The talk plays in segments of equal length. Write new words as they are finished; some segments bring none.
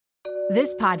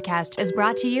This podcast is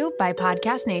brought to you by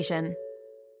Podcast Nation.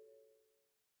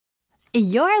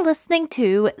 You're listening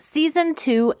to Season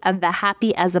 2 of the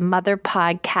Happy as a Mother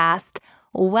podcast.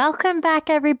 Welcome back,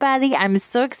 everybody. I'm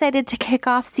so excited to kick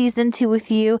off Season 2 with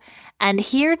you. And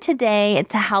here today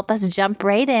to help us jump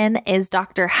right in is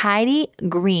Dr. Heidi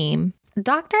Green.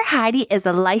 Dr. Heidi is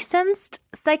a licensed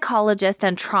psychologist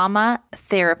and trauma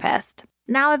therapist.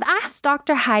 Now, I've asked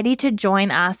Dr. Heidi to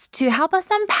join us to help us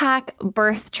unpack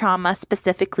birth trauma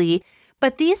specifically,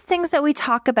 but these things that we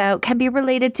talk about can be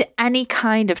related to any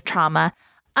kind of trauma.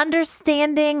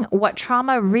 Understanding what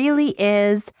trauma really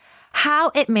is,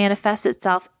 how it manifests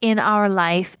itself in our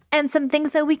life, and some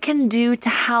things that we can do to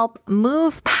help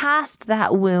move past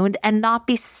that wound and not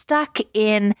be stuck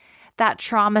in that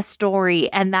trauma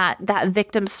story and that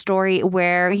victim story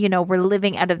where, we're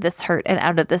living out of this hurt and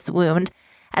out of this wound,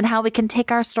 and how we can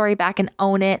take our story back and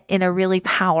own it in a really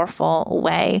powerful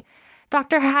way.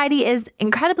 Dr. Heidi is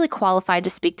incredibly qualified to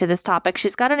speak to this topic.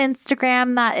 She's got an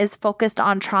Instagram that is focused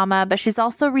on trauma, but she's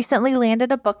also recently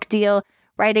landed a book deal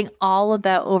writing all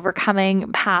about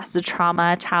overcoming past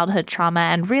trauma, childhood trauma,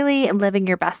 and really living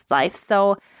your best life.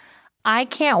 So I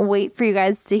can't wait for you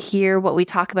guys to hear what we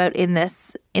talk about in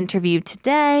this interview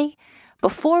today.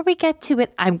 Before we get to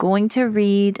it, I'm going to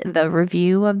read the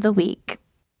review of the week.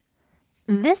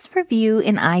 This review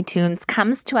in iTunes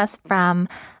comes to us from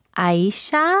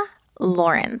Aisha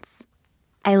Lawrence.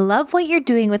 I love what you're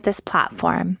doing with this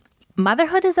platform.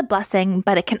 Motherhood is a blessing,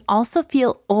 but it can also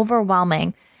feel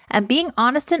overwhelming. And being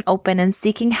honest and open and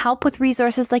seeking help with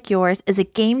resources like yours is a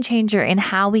game changer in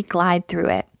how we glide through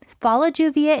it. Followed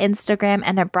you via Instagram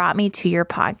and it brought me to your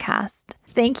podcast.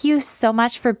 Thank you so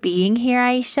much for being here,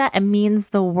 Aisha. It means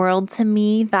the world to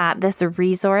me that this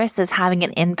resource is having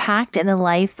an impact in the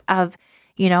life of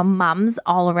moms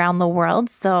all around the world.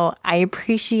 So I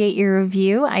appreciate your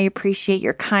review. I appreciate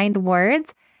your kind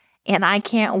words. And I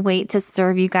can't wait to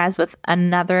serve you guys with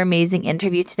another amazing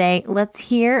interview today. Let's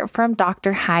hear from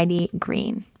Dr. Heidi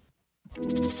Green.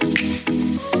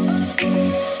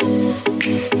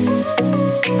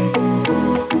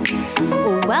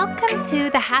 Welcome to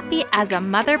the Happy as a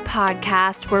Mother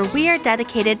podcast, where we are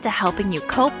dedicated to helping you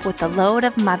cope with the load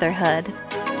of motherhood.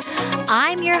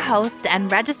 I'm your host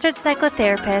and registered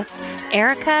psychotherapist,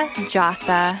 Erica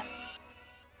Jossa.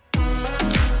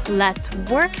 Let's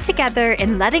work together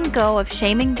in letting go of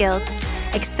shame and guilt,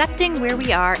 accepting where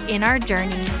we are in our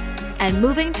journey, and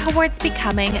moving towards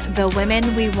becoming the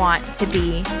women we want to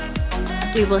be.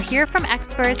 We will hear from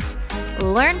experts,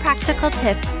 learn practical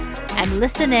tips, and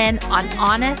listen in on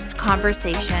honest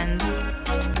conversations.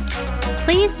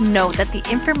 Please note that the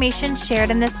information shared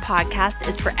in this podcast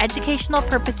is for educational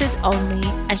purposes only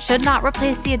and should not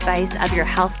replace the advice of your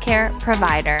healthcare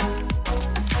provider.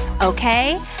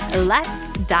 Okay, let's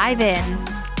dive in.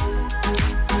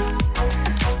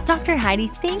 Dr. Heidi,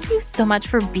 thank you so much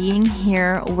for being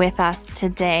here with us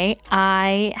today.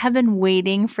 I have been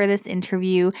waiting for this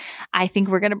interview. I think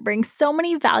we're going to bring so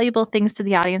many valuable things to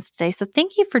the audience today. So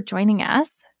thank you for joining us.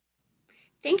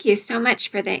 Thank you so much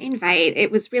for the invite.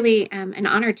 It was really an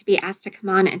honor to be asked to come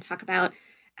on and talk about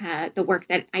the work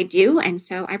that I do. And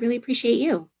so I really appreciate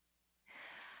you.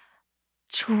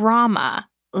 Trauma,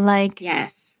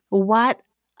 yes. What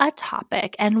a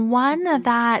topic, and one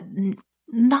that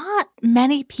not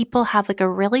many people have a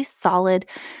really solid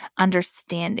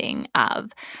understanding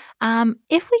of.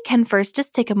 If we can first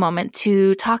just take a moment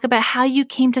to talk about how you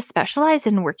came to specialize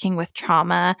in working with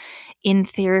trauma in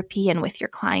therapy and with your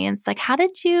clients. How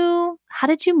did you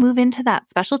move into that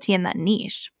specialty and that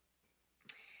niche?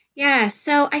 Yeah,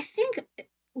 so I think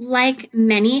like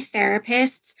many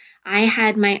therapists, I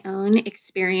had my own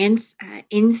experience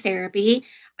in therapy.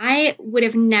 I would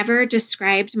have never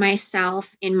described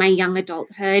myself in my young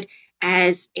adulthood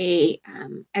as a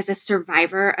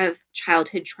survivor of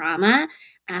childhood trauma.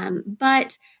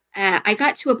 But I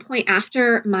got to a point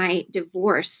after my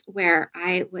divorce where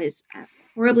I was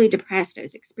horribly depressed. I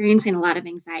was experiencing a lot of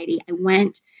anxiety. I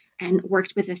went and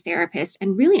worked with a therapist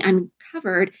and really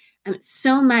uncovered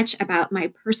so much about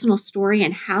my personal story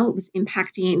and how it was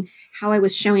impacting how I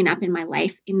was showing up in my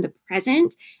life in the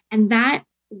present. And that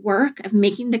work of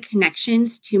making the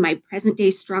connections to my present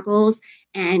day struggles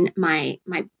and my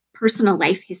personal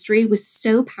life history was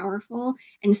so powerful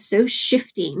and so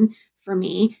shifting for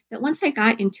me that once I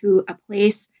got into a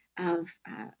place of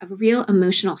real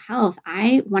emotional health,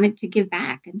 I wanted to give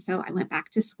back. And so I went back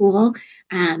to school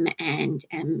and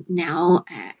am now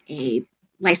a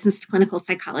licensed clinical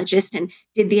psychologist and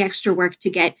did the extra work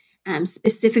to get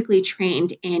specifically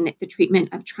trained in the treatment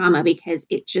of trauma because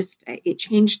it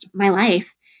changed my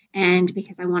life and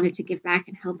because I wanted to give back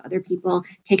and help other people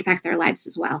take back their lives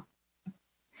as well.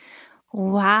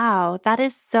 Wow, that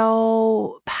is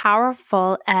so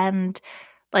powerful and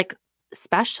like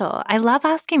special. I love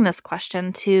asking this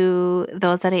question to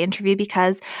those that I interview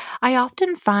because I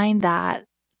often find that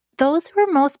those who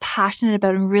are most passionate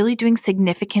about and really doing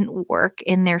significant work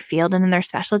in their field and in their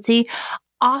specialty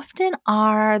often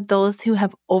are those who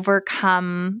have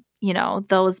overcome,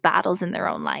 those battles in their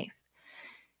own life.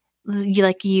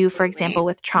 Like you, for example, Absolutely.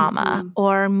 with trauma, Mm-hmm.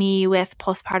 or me with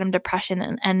postpartum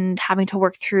depression and having to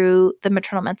work through the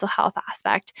maternal mental health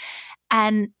aspect.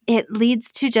 And it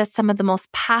leads to just some of the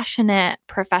most passionate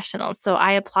professionals. So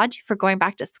I applaud you for going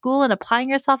back to school and applying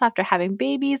yourself after having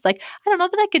babies. Like, I don't know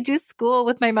that I could do school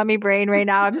with my mummy brain right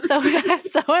now. I'm so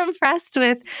impressed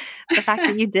with the fact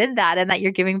that you did that and that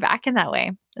you're giving back in that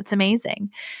way. It's amazing.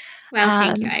 Well,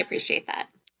 thank you. I appreciate that.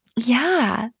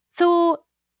 Yeah. So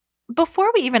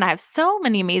before we even, I have so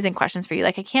many amazing questions for you.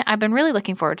 I've been really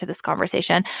looking forward to this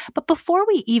conversation. But before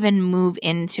we even move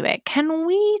into it, can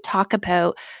we talk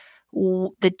about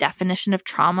the definition of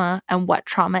trauma and what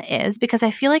trauma is? Because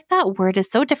I feel like that word is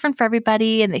so different for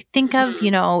everybody and they think of,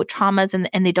 Mm-hmm. traumas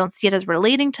and they don't see it as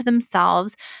relating to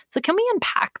themselves. So can we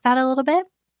unpack that a little bit?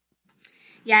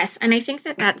 Yes, and I think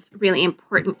that that's really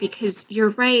important because you're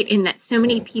right in that so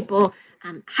many people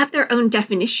have their own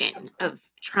definition of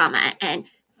trauma. And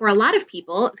for a lot of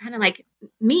people, kind of like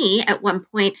me at one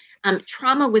point,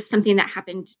 trauma was something that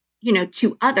happened,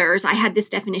 to others. I had this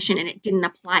definition and it didn't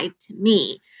apply to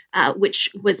me, which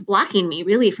was blocking me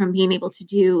really from being able to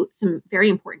do some very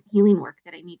important healing work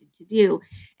that I needed to do.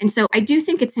 And so I do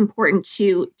think it's important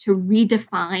to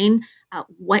redefine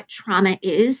what trauma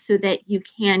is so that you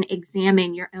can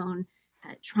examine your own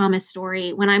trauma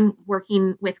story. When I'm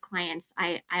working with clients,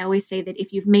 I always say that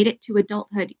if you've made it to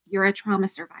adulthood, you're a trauma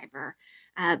survivor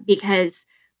because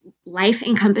life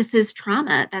encompasses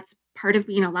trauma. That's part of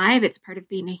being alive. It's part of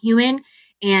being a human.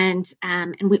 And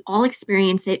we all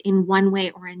experience it in one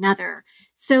way or another.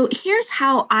 So here's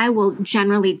how I will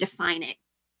generally define it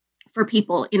for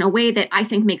people in a way that I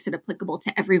think makes it applicable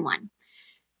to everyone.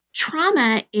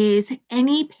 Trauma is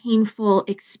any painful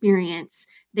experience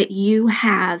that you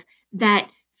have that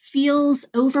feels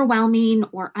overwhelming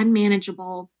or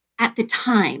unmanageable at the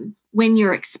time when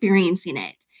you're experiencing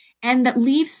it, and that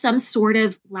leaves some sort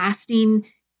of lasting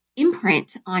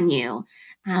imprint on you.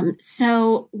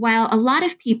 So while a lot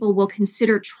of people will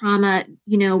consider trauma,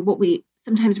 what we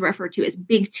sometimes refer to as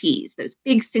big T's, those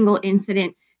big single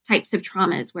incident types of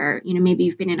traumas where, maybe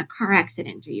you've been in a car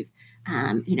accident or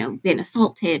you've been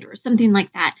assaulted or something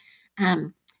like that.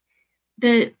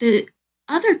 The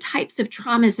other types of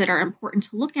traumas that are important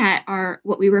to look at are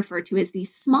what we refer to as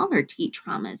these smaller T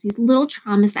traumas, these little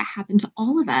traumas that happen to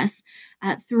all of us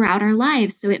throughout our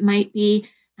lives. So it might be,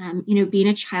 being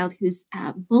a child who's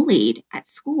bullied at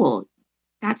school.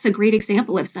 That's a great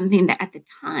example of something that at the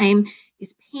time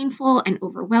is painful and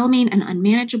overwhelming and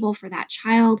unmanageable for that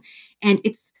child. And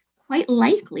it's quite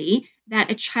likely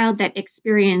that a child that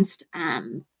experienced,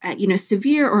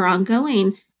 severe or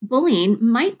ongoing bullying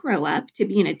might grow up to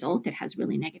be an adult that has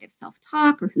really negative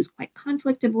self-talk or who's quite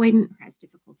conflict avoidant or has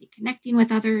difficulty connecting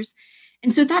with others.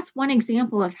 And so that's one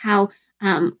example of how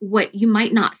what you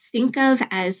might not think of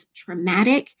as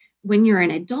traumatic when you're an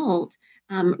adult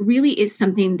really is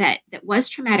something that was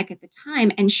traumatic at the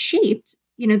time and shaped,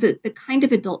 the kind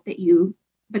of adult that you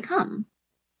become.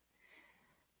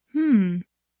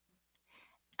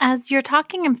 As you're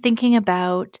talking, I'm thinking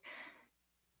about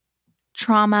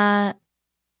trauma,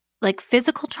 like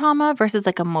physical trauma versus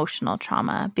like emotional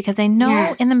trauma, because I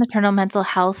know in the Yes. maternal mental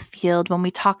health field, when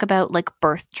we talk about like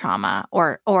birth trauma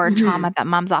or trauma that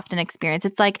moms often experience,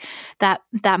 it's like that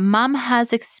mom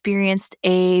has experienced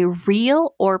a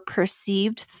real or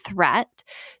perceived threat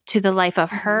to the life of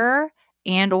her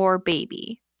and or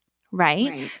baby. Right?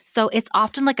 Right. So it's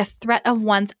often like a threat of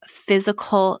one's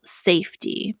physical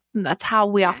safety. That's how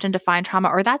we often Yes. define trauma,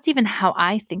 or that's even how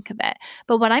I think of it.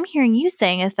 But what I'm hearing you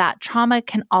saying is that trauma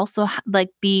can also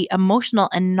be emotional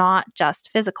and not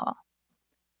just physical.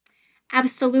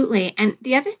 Absolutely. And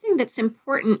the other thing that's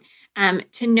important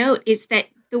to note is that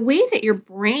the way that your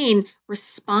brain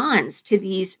responds to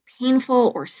these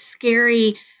painful or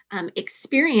scary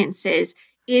experiences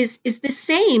is the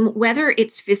same, whether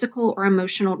it's physical or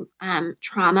emotional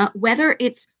trauma, whether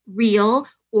it's real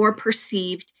or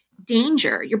perceived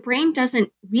danger. Your brain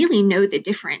doesn't really know the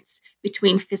difference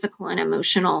between physical and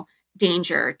emotional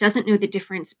danger, doesn't know the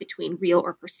difference between real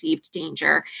or perceived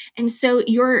danger. And so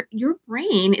your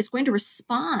brain is going to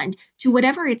respond to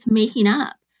whatever it's making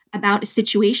up about a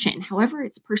situation, however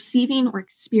it's perceiving or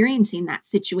experiencing that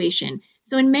situation.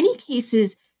 So in many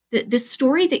cases, the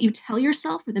story that you tell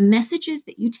yourself or the messages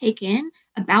that you take in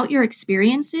about your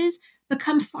experiences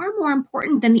become far more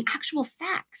important than the actual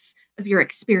facts of your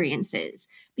experiences,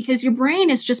 because your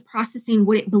brain is just processing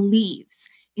what it believes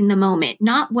in the moment,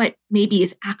 not what maybe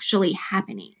is actually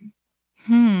happening.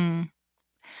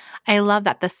 I love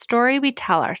that. The story we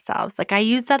tell ourselves. Like I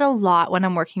use that a lot when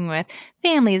I'm working with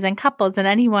families and couples and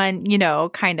anyone,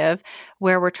 kind of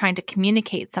where we're trying to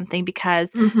communicate something,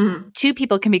 because two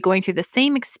people can be going through the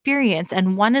same experience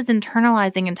and one is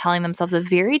internalizing and telling themselves a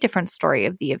very different story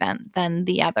of the event than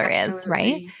the other is,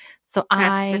 right? Absolutely. So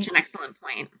That's such an excellent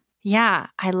point. yeah,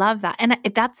 I love that. And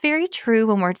that's very true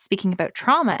when we're speaking about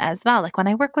trauma as well. Like when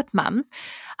I work with moms,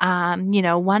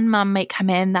 one mom might come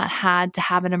in that had to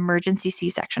have an emergency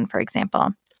C-section, for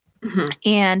example.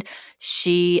 And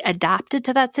she adapted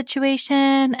to that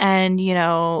situation. And,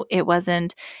 it was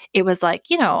like,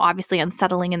 obviously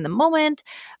unsettling in the moment,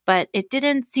 but it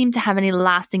didn't seem to have any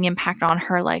lasting impact on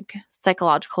her, like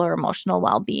psychological or emotional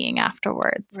well-being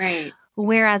afterwards. Right.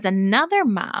 Whereas another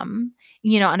mom,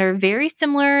 under a very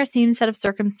similar same set of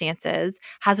circumstances,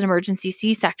 has an emergency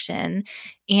C-section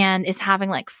and is having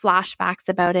like flashbacks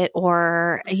about it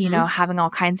or, having all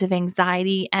kinds of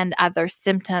anxiety and other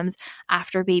symptoms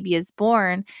after baby is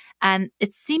born. And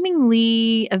it's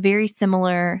seemingly a very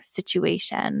similar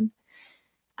situation.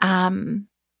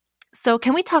 So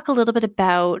can we talk a little bit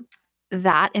about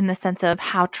that in the sense of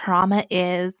how trauma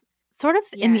is sort of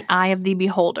in the eye of the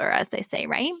beholder, as they say,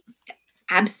 right?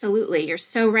 Absolutely. You're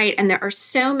so right. And there are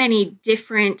so many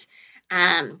different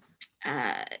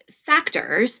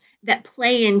factors that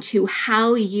play into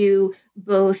how you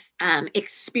both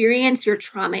experience your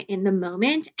trauma in the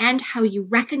moment and how you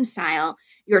reconcile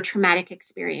your traumatic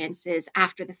experiences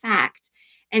after the fact.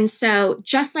 And so,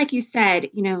 just like you said,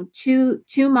 two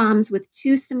moms with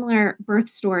two similar birth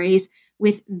stories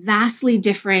with vastly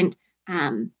different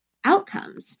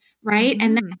outcomes, right?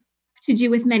 And that to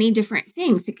do with many different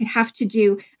things. It could have to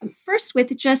do first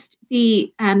with just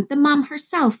the mom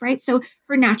herself, right? So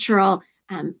her natural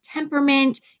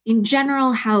temperament, in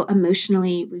general, how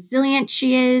emotionally resilient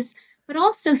she is, but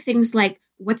also things like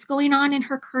what's going on in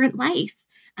her current life.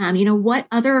 What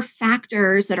other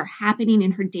factors that are happening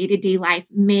in her day-to-day life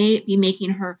may be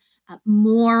making her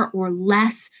more or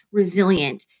less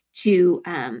resilient to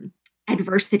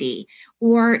adversity.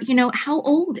 Or, how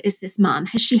old is this mom?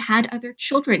 Has she had other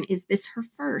children? Is this her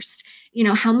first?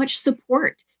 How much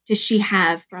support does she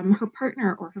have from her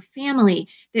partner or her family?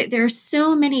 There are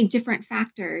so many different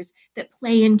factors that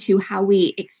play into how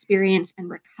we experience and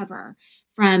recover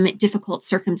from difficult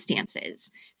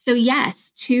circumstances. So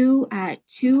yes, two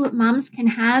moms can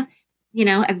have,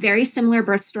 a very similar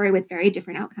birth story with very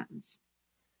different outcomes.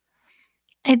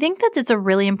 I think that it's a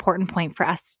really important point for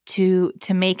us to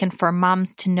make and for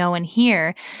moms to know and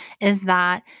hear is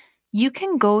that you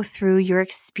can go through your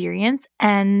experience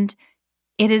and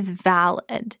it is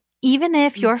valid. Even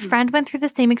if your friend went through the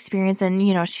same experience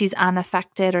and, she's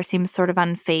unaffected or seems sort of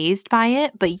unfazed by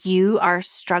it, but you are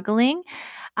struggling,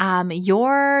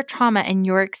 your trauma and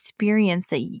your experience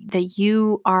that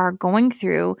you are going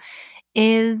through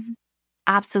is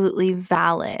absolutely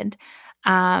valid.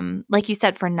 Like you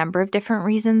said, for a number of different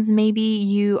reasons, maybe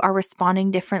you are responding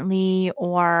differently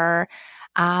or,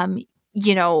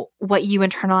 what you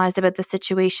internalized about the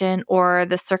situation or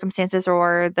the circumstances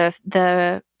or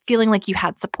the feeling like you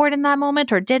had support in that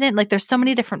moment or didn't. Like there's so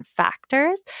many different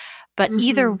factors, but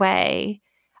either way,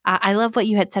 I love what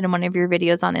you had said in one of your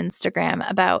videos on Instagram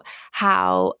about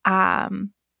how,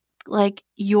 like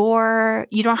you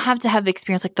don't have to have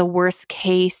experienced like the worst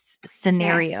case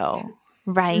scenario. Yes.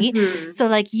 Right. So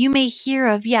like you may hear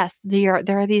of, yes, there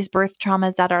are these birth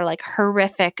traumas that are like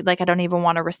horrific. Like I don't even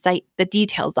want to recite the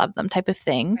details of them type of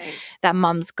thing that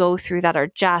moms go through that are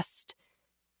just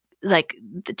like,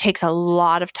 it takes a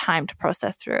lot of time to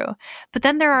process through. But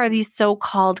then there are these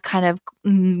so-called kind of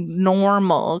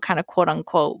normal kind of quote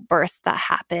unquote births that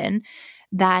happen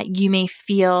that you may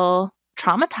feel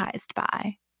traumatized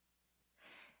by.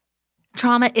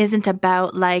 Trauma isn't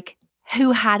about like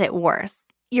who had it worse.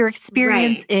 Your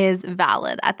experience is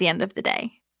valid at the end of the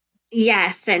day.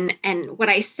 Yes. And what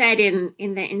I said in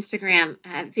the Instagram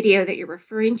video that you're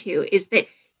referring to is that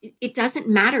it doesn't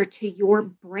matter to your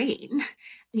brain,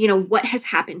 what has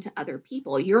happened to other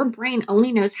people. Your brain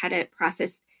only knows how to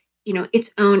process,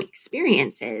 its own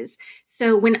experiences.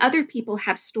 So when other people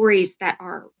have stories that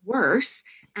are worse,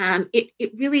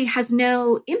 it really has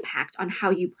no impact on how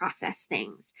you process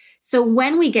things. So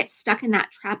when we get stuck in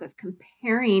that trap of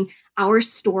comparing our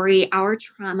story, our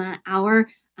trauma, our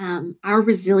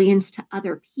resilience to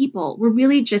other people, we're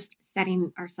really just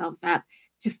setting ourselves up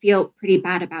to feel pretty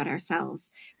bad about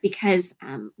ourselves, because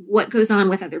what goes on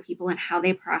with other people and how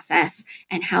they process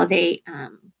and how they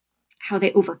how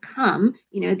they overcome,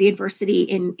 the adversity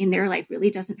in their life really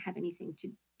doesn't have anything to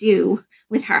do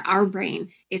with how our brain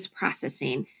is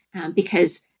processing,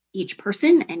 because each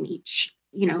person and each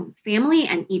family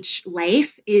and each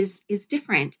life is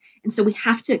different. And so we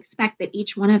have to expect that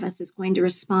each one of us is going to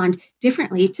respond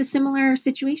differently to similar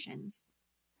situations.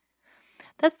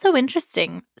 That's so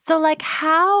interesting. So like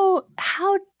how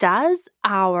does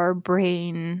our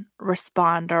brain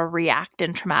respond or react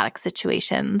in traumatic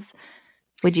situations,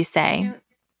 would you say?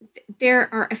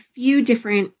 There are a few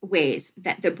different ways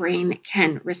that the brain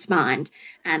can respond.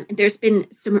 There's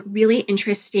been some really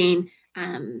interesting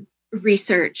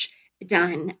research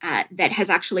done that has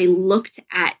actually looked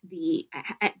at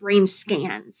brain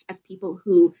scans of people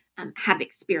who have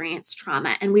experienced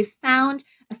trauma, and we've found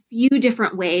a few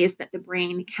different ways that the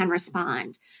brain can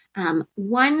respond.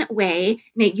 One way,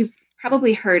 Nate, you've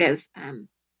probably heard of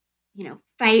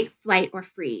fight, flight, or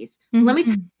freeze. Mm-hmm. Let me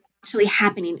tell you what's actually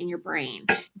happening in your brain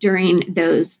during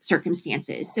those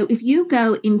circumstances. So if you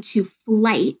go into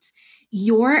flight,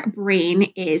 your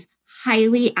brain is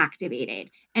highly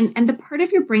activated. And the part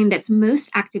of your brain that's most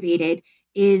activated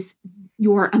is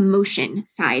your emotion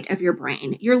side of your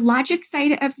brain. Your logic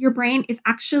side of your brain is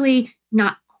actually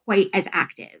not quite as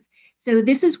active. So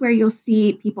this is where you'll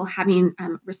see people having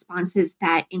responses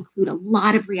that include a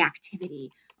lot of reactivity,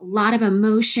 a lot of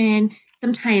emotion,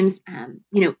 sometimes,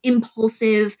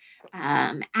 impulsive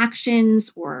actions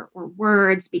or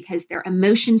words, because their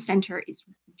emotion center is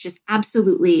just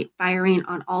absolutely firing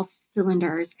on all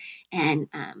cylinders, and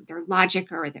their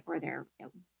logic or their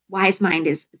wise mind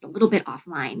is a little bit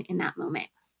offline in that moment.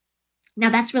 Now,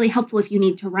 that's really helpful if you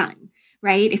need to run,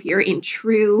 right? If you're in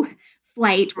true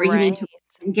flight where you need to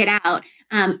get out.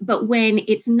 But when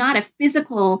it's not a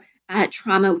physical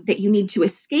trauma that you need to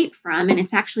escape from, and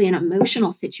it's actually an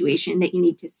emotional situation that you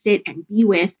need to sit and be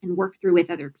with and work through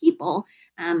with other people,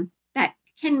 that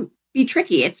can be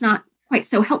tricky. It's not quite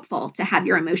so helpful to have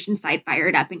your emotion side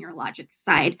fired up and your logic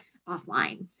side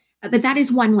offline. But that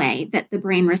is one way that the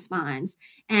brain responds.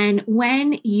 And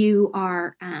when you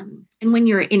are, and when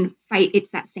you're in fight,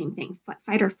 it's that same thing.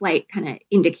 Fight or flight kind of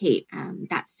indicate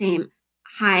that same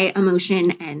high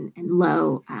emotion and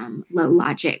low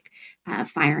logic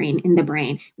firing in the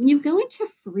brain. When you go into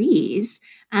freeze,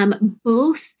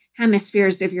 both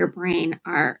hemispheres of your brain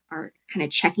are kind of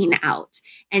checking out.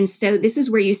 And so this is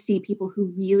where you see people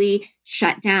who really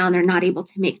shut down. They're not able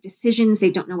to make decisions. They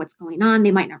don't know what's going on.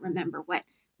 They might not remember what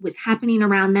was happening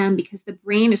around them, because the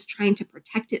brain is trying to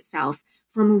protect itself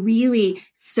from really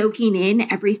soaking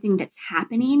in everything that's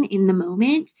happening in the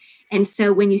moment. And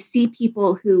so when you see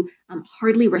people who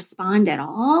hardly respond at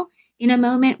all in a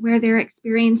moment where they're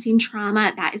experiencing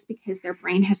trauma, that is because their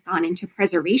brain has gone into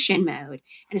preservation mode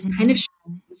and is kind of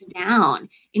shutting things down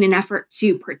in an effort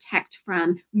to protect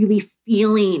from really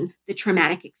feeling the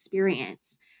traumatic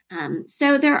experience.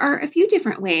 So there are a few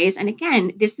different ways. And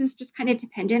again, this is just kind of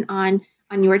dependent on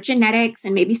your genetics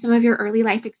and maybe some of your early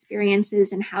life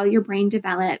experiences and how your brain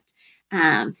developed,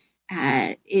 are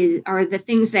the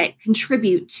things that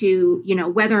contribute to,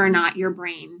 whether or not your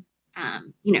brain,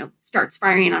 starts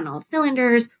firing on all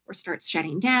cylinders or starts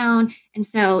shutting down. And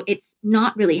so it's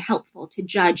not really helpful to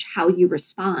judge how you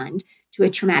respond to a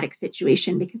traumatic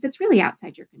situation, because it's really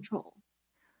outside your control.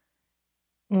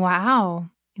 Wow.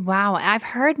 I've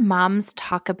heard moms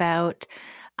talk about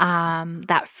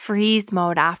that freeze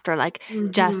mode after, like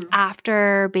just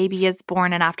after baby is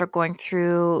born and after going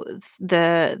through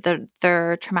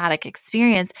their traumatic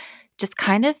experience, just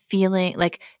kind of feeling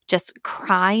like just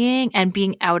crying and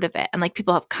being out of it. And like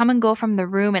people have come and go from the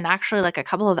room, and actually like a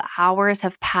couple of hours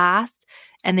have passed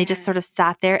and they just sort of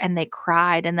sat there and they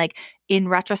cried. And like in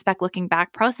retrospect, looking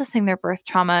back, processing their birth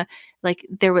trauma, like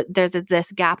there's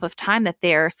this gap of time that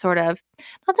they're sort of,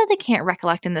 not that they can't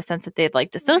recollect in the sense that they've like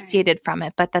dissociated from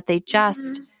it, but that they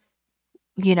just,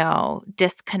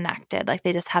 disconnected. Like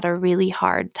they just had a really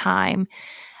hard time.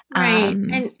 Right.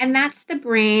 And that's the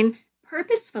brain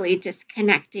purposefully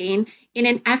disconnecting in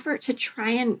an effort to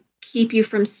try and keep you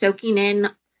from soaking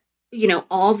in,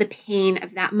 all the pain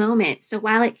of that moment. So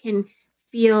while it can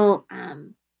feel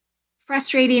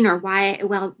frustrating, or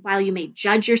while you may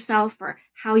judge yourself for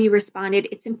how you responded,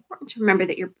 it's important to remember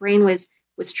that your brain was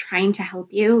trying to help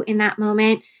you in that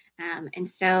moment. And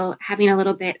so having a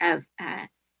little bit of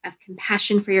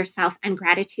compassion for yourself and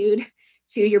gratitude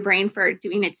to your brain for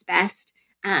doing its best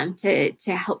to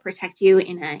help protect you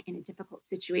in a difficult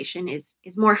situation is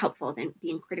more helpful than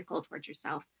being critical towards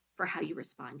yourself for how you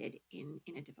responded in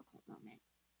a difficult moment.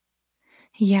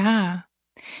 Yeah.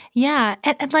 Yeah.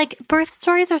 And like birth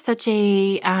stories are such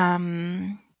a,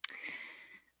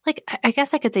 like, I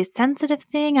guess I could say sensitive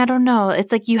thing. I don't know.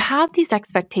 It's like you have these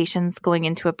expectations going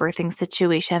into a birthing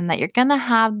situation that you're going to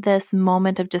have this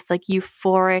moment of just like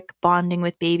euphoric bonding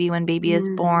with baby when baby is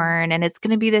born. And it's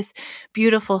going to be this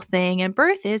beautiful thing. And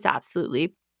birth is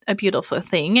absolutely a beautiful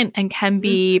thing and can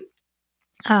be,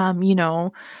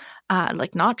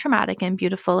 like not traumatic and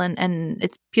beautiful. And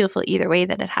it's beautiful either way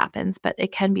that it happens, but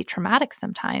it can be traumatic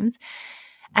sometimes.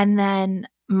 And then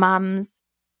mom's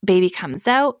baby comes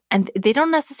out and they don't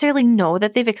necessarily know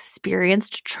that they've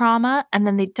experienced trauma. And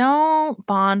then they don't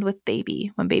bond with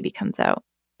baby when baby comes out.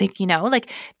 Like,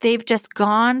 like they've just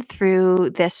gone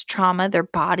through this trauma. Their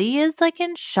body is like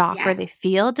in shock or they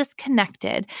feel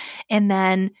disconnected. And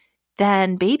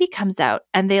then baby comes out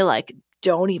and they like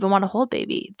don't even want to hold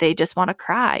baby. They just want to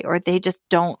cry or they just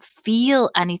don't feel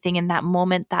anything in that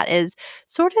moment that is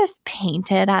sort of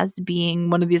painted as being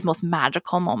one of these most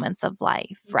magical moments of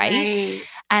life, right?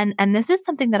 And this is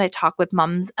something that I talk with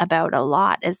moms about a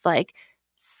lot is like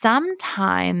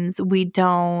sometimes we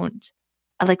don't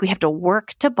like we have to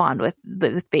work to bond with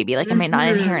baby. Like it may not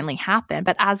inherently happen.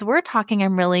 But as we're talking,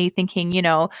 I'm really thinking,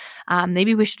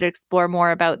 maybe we should explore more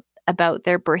about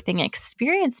their birthing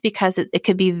experience because it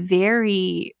could be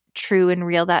very true and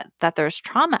real that there's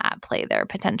trauma at play there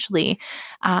potentially,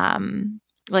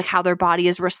 like how their body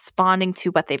is responding to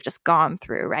what they've just gone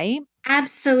through, right?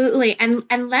 Absolutely. And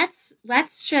let's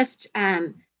just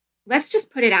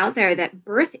put it out there that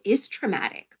birth is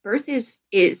traumatic. Birth is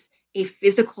a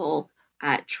physical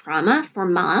trauma for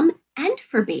mom and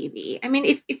for baby. I mean,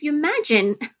 if you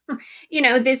imagine,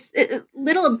 this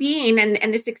little being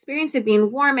and this experience of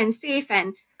being warm and safe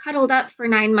and cuddled up for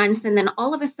 9 months, and then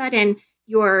all of a sudden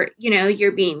you're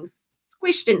being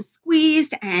squished and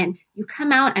squeezed and you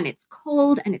come out and it's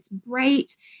cold and it's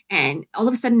bright and all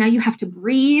of a sudden now you have to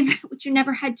breathe, which you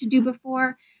never had to do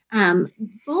before.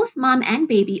 Both mom and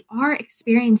baby are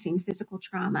experiencing physical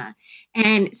trauma.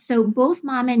 And so both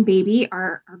mom and baby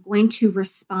are going to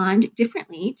respond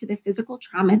differently to the physical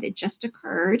trauma that just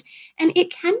occurred. And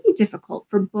it can be difficult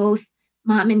for both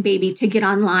mom and baby to get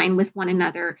online with one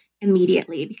another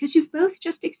immediately because you've both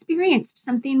just experienced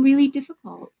something really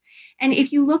difficult. And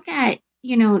if you look at,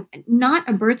 not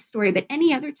a birth story, but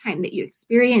any other time that you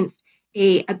experienced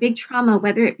a big trauma,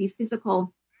 whether it be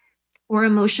physical or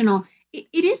emotional,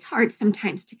 it is hard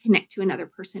sometimes to connect to another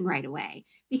person right away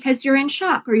because you're in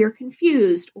shock or you're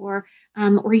confused or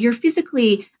you're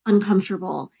physically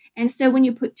uncomfortable. And so when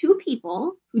you put two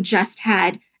people who just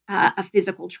had a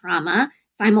physical trauma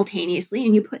simultaneously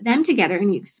and you put them together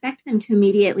and you expect them to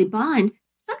immediately bond,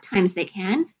 sometimes they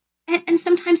can and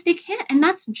sometimes they can't. And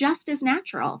that's just as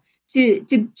natural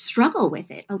to struggle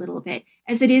with it a little bit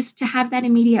as it is to have that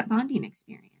immediate bonding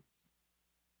experience.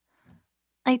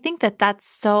 I think that that's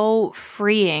so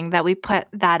freeing that we put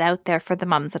that out there for the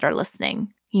moms that are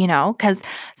listening, because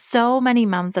so many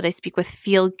moms that I speak with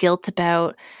feel guilt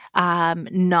about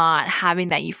not having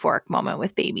that euphoric moment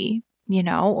with baby,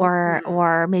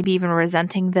 or maybe even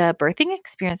resenting the birthing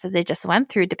experience that they just went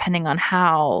through, depending on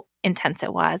how intense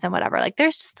it was and whatever. Like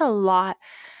there's just a lot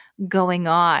going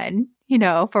on,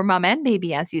 for mom and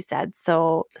baby, as you said.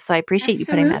 So I appreciate you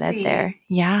putting that out there.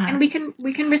 Yeah. And we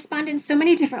can respond in so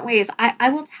many different ways. I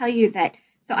will tell you that,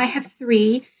 so I have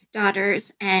 3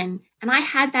 daughters and I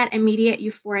had that immediate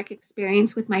euphoric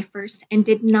experience with my first and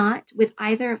did not with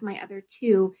either of my other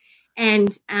 2.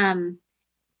 And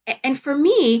for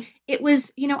me, it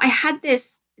was, I had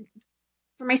this,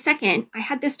 for my second, I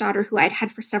had this daughter who I'd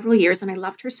had for several years and I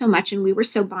loved her so much and we were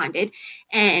so bonded.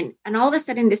 And all of a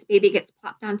sudden this baby gets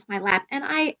plopped onto my lap and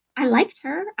I liked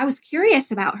her. I was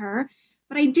curious about her,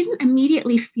 but I didn't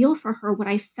immediately feel for her what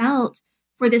I felt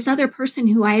for this other person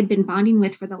who I had been bonding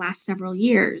with for the last several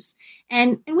years.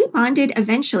 And we bonded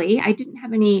eventually. I didn't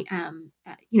have any,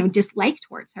 dislike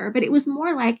towards her, but it was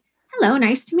more like, hello,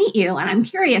 nice to meet you. And I'm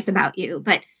curious about you,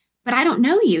 but I don't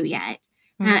know you yet.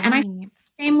 And I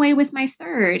same way with my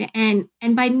third. And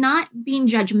by not being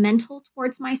judgmental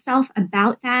towards myself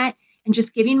about that and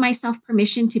just giving myself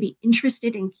permission to be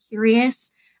interested and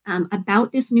curious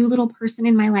about this new little person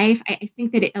in my life, I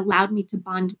think that it allowed me to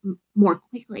bond more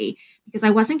quickly because I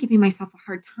wasn't giving myself a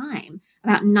hard time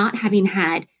about not having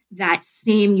had that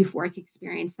same euphoric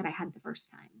experience that I had the first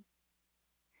time.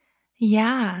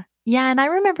 Yeah. Yeah. And I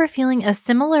remember feeling a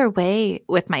similar way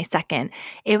with my second.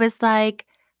 It was like,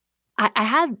 I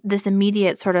had this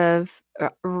immediate sort of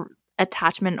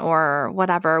attachment or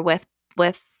whatever with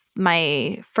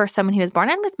my first son when he was born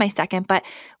and with my second. But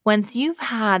once you've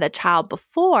had a child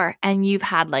before and you've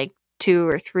had like 2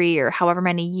 or 3 or however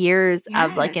many years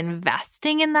of like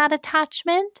investing in that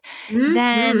attachment,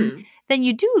 then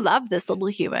you do love this little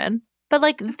human. But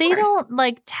like, Of they course. don't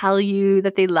like tell you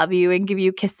that they love you and give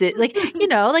you kisses. Like, like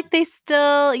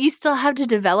you still have to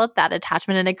develop that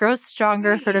attachment, and it grows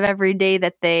stronger sort of every day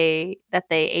that they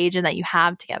age and that you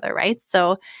have together. Right.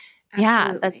 So yeah,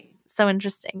 Absolutely. that's so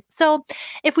interesting. So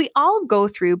if we all go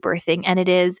through birthing and it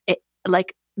is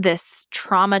like this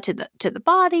trauma to the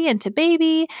body and to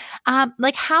baby,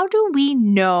 like how do we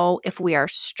know if we are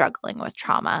struggling with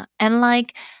trauma? And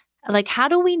like how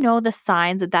do we know the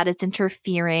signs that it's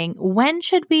interfering? When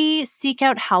should we seek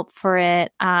out help for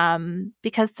it?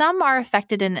 Because some are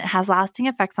affected and it has lasting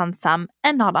effects on some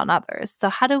and not on others. So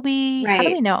how do we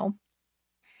Right. know?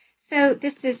 So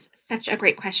this is such a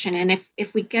great question. And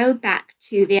if we go back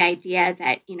to the idea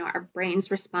that, our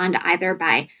brains respond either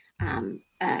by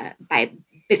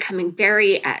becoming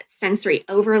very sensory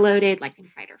overloaded, like in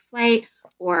fight or flight,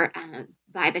 or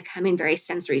by becoming very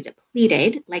sensory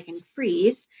depleted, like in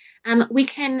freeze, we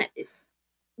can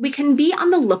be on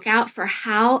the lookout for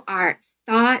how our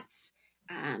thoughts,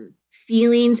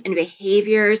 feelings, and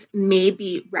behaviors may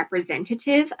be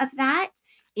representative of that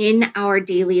in our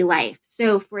daily life.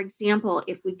 So, for example,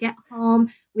 if we get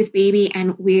home with baby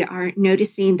and we are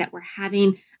noticing that we're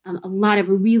having a lot of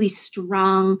really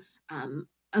strong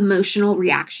emotional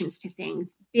reactions to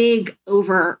things, big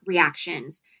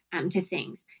overreactions to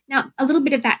things. Now, a little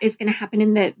bit of that is going to happen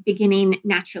in the beginning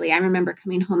naturally. I remember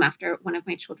coming home after one of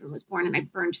my children was born and I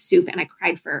burned soup and I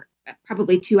cried for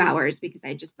probably 2 hours because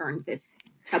I just burned this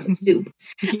tub of soup.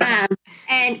 Yeah.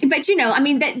 But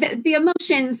the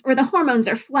emotions or the hormones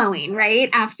are flowing right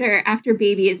after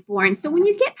baby is born. So when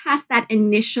you get past that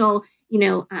initial,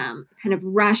 kind of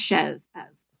rush of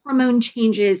hormone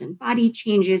changes and body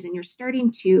changes, and you're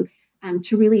starting to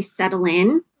really settle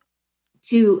in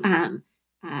to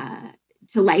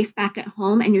life back at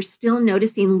home, and you're still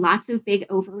noticing lots of big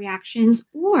overreactions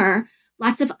or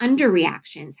lots of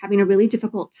underreactions, having a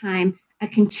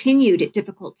continued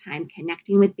difficult time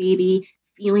connecting with baby,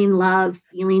 feeling love,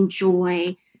 feeling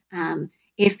joy.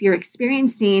 If you're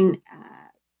experiencing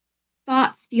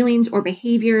thoughts, feelings, or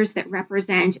behaviors that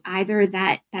represent either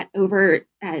that over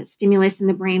stimulus in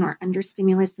the brain or under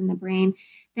stimulus in the brain,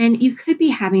 then you could be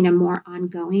having a more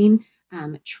ongoing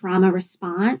trauma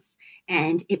response.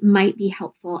 And it might be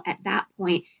helpful at that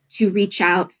point to reach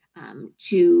out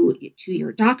to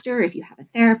your doctor, if you have a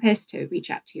therapist, to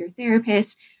reach out to your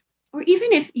therapist, or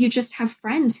even if you just have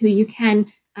friends who you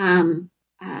can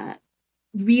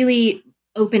really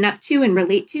open up to and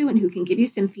relate to, and who can give you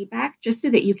some feedback, just so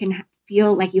that you can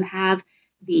feel like you have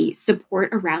the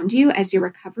support around you as you're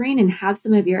recovering and have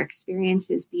some of your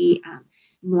experiences be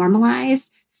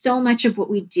normalized. So much of what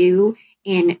we do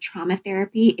in trauma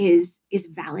therapy is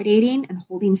validating and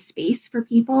holding space for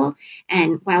people.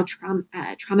 And while trauma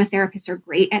therapists are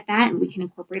great at that, and we can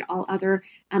incorporate all other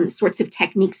sorts of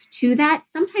techniques to that,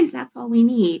 sometimes that's all we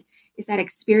need, is that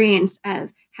experience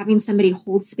of having somebody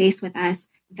hold space with us,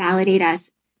 validate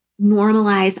us,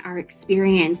 normalize our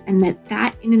experience, and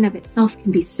that in and of itself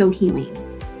can be so healing.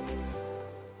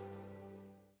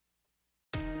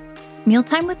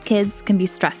 Mealtime with kids can be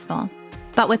stressful,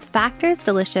 but with Factor's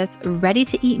delicious,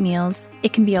 ready-to-eat meals,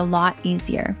 it can be a lot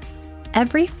easier.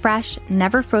 Every fresh,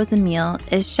 never frozen meal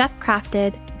is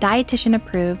chef-crafted, dietitian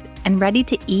approved, and ready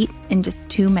to eat in just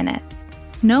 2 minutes.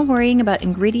 No worrying about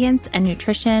ingredients and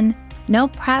nutrition, no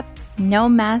prep, no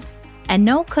mess, and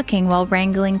no cooking while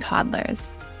wrangling toddlers.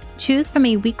 Choose from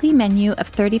a weekly menu of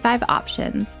 35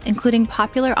 options, including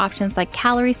popular options like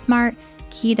Calorie Smart,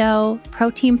 Keto,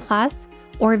 Protein Plus,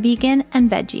 or Vegan and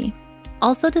Veggie.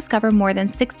 Also discover more than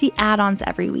 60 add-ons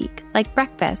every week, like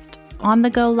breakfast,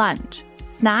 on-the-go lunch,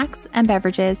 snacks, and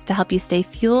beverages to help you stay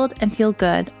fueled and feel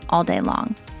good all day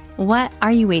long. What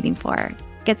are you waiting for?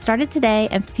 Get started today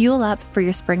and fuel up for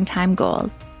your springtime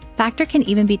goals. Factor can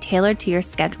even be tailored to your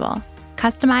schedule.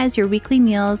 Customize your weekly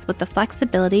meals with the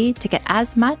flexibility to get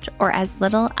as much or as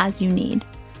little as you need.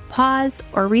 Pause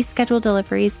or reschedule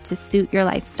deliveries to suit your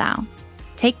lifestyle.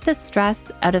 Take the stress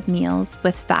out of meals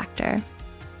with Factor.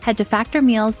 Head to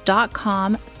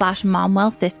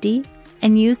factormeals.com/momwell50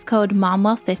 and use code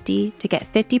momwell50 to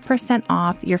get 50%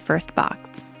 off your first box.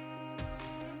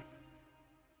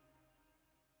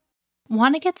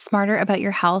 Want to get smarter about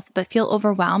your health but feel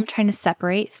overwhelmed trying to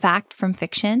separate fact from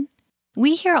fiction?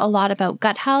 We hear a lot about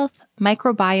gut health,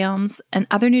 microbiomes, and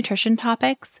other nutrition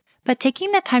topics, but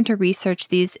taking the time to research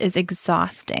these is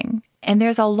exhausting, and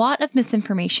there's a lot of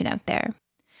misinformation out there.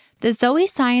 The Zoe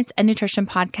Science and Nutrition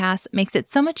podcast makes it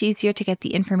so much easier to get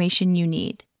the information you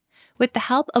need. With the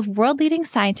help of world-leading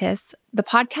scientists, the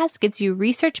podcast gives you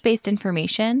research-based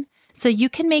information so you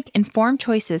can make informed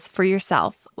choices for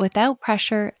yourself without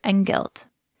pressure and guilt.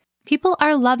 People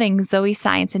are loving Zoe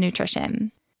Science and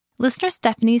Nutrition. Listener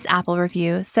Stephanie's Apple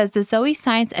review says the Zoe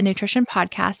Science and Nutrition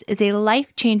podcast is a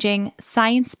life-changing,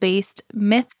 science-based,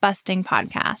 myth-busting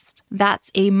podcast. That's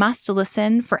a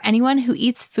must-listen for anyone who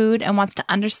eats food and wants to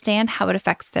understand how it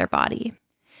affects their body.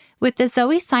 With the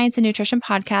Zoe Science and Nutrition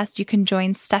podcast, you can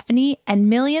join Stephanie and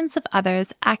millions of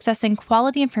others accessing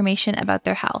quality information about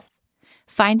their health.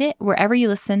 Find it wherever you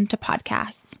listen to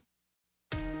podcasts.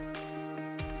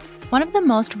 One of the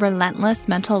most relentless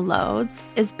mental loads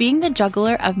is being the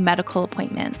juggler of medical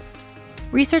appointments.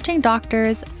 Researching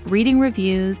doctors, reading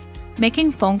reviews,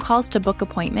 making phone calls to book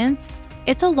appointments,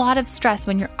 it's a lot of stress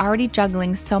when you're already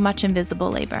juggling so much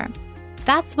invisible labor.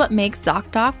 That's what makes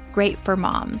ZocDoc great for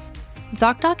moms.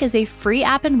 ZocDoc is a free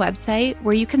app and website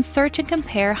where you can search and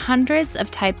compare hundreds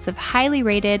of types of highly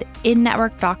rated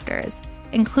in-network doctors,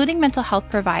 including mental health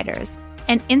providers,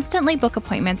 and instantly book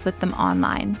appointments with them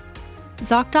online.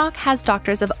 ZocDoc has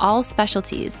doctors of all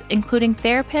specialties, including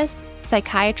therapists,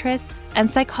 psychiatrists,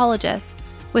 and psychologists,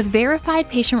 with verified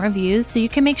patient reviews so you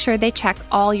can make sure they check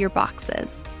all your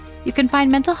boxes. You can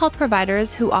find mental health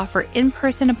providers who offer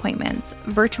in-person appointments,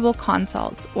 virtual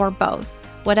consults, or both,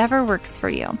 whatever works for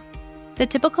you. The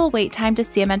typical wait time to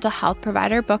see a mental health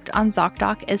provider booked on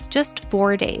ZocDoc is just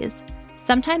 4 days.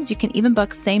 Sometimes you can even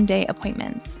book same-day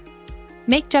appointments.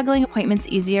 Make juggling appointments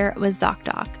easier with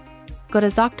ZocDoc. Go to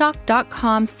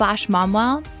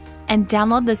ZocDoc.com/momwell and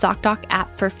download the ZocDoc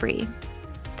app for free.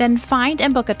 Then find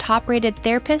and book a top-rated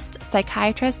therapist,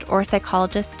 psychiatrist, or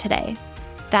psychologist today.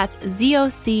 That's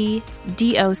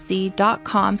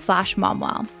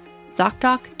ZocDoc.com/momwell.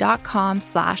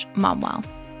 ZocDoc.com/momwell.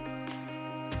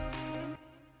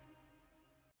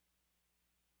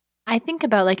 I think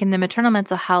about like in the maternal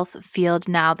mental health field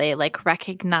now, they like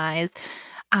recognize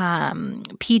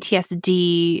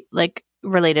PTSD like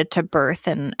related to birth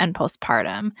and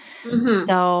postpartum. Mm-hmm.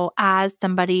 So as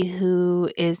somebody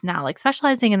who is now like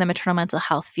specializing in the maternal mental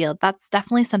health field, that's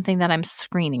definitely something that I'm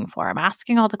screening for. I'm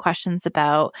asking all the questions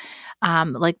about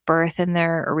like birth and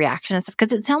their reaction and stuff,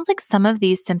 because it sounds like some of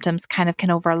these symptoms kind of can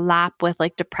overlap with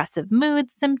like depressive mood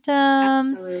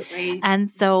symptoms. Absolutely. And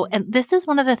so, and this is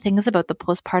one of the things about the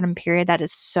postpartum period that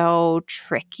is so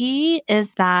tricky,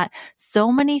 is that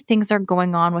so many things are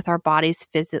going on with our bodies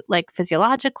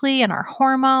physiologically and our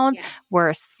hormones. Yes.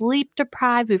 We're sleep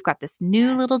deprived. We've got this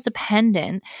new little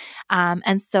dependent.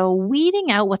 And so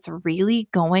weeding out what's really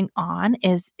going on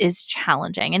is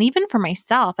challenging. And even for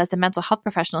myself as a mental health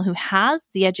professional who has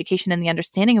the education and the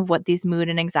understanding of what these mood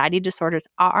and anxiety disorders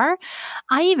are,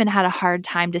 I even had a hard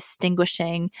time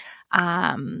distinguishing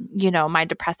my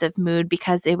depressive mood,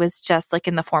 because it was just like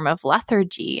in the form of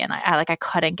lethargy, and I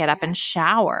couldn't get up and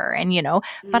shower, and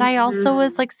but I also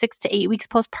was like 6 to 8 weeks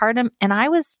postpartum, and I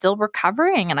was still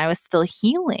recovering and I was still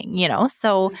healing,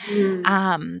 so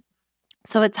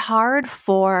so it's hard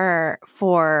for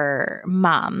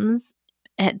moms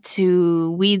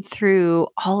to weed through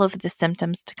all of the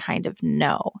symptoms to kind of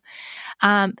know.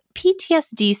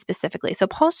 PTSD specifically, so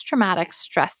post-traumatic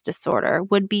stress disorder,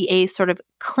 would be a sort of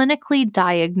clinically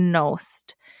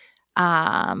diagnosed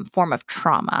form of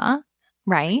trauma,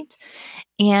 right?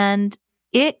 And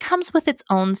it comes with its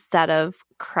own set of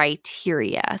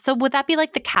criteria. So would that be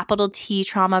like the capital T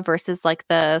trauma versus like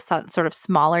the sort of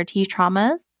smaller T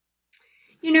traumas?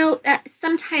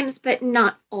 Sometimes, but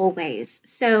not always.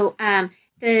 So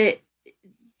the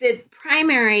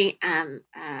primary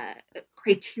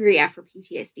criteria for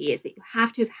PTSD is that you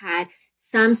have to have had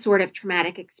some sort of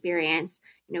traumatic experience,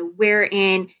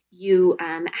 wherein you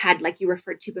had, like you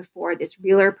referred to before, this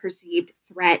real or perceived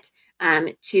threat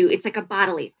it's like a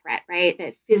bodily threat, right?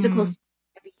 The physical state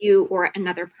of you or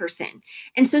another person.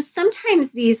 And so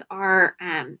sometimes these are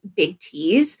big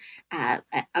T's. A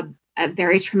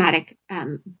very traumatic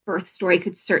birth story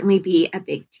could certainly be a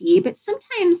big T, but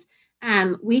sometimes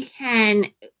we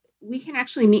can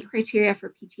actually meet criteria for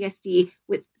PTSD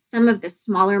with some of the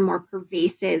smaller, more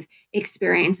pervasive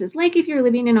experiences, like if you're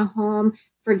living in a home,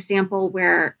 for example,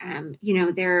 where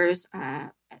there's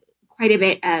quite a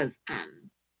bit of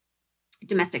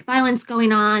domestic violence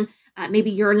going on.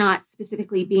 Maybe you're not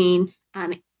specifically being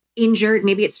injured.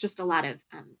 Maybe it's just a lot of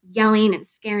yelling and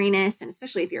scariness, and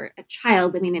especially if you're a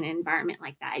child living in an environment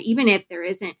like that, even if there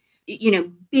isn't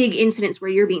big incidents where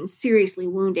you're being seriously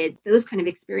wounded, those kind of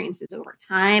experiences over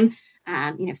time,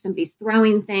 if somebody's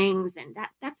throwing things, and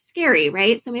that's scary,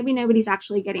 right? So maybe nobody's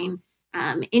actually getting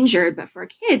injured, but for a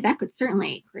kid, that could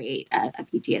certainly create a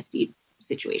PTSD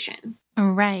situation.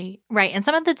 Right. And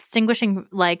some of the distinguishing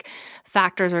like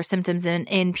factors or symptoms in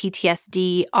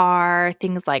PTSD are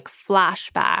things like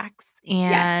flashbacks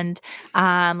and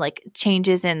like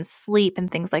changes in sleep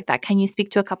and things like that. Can you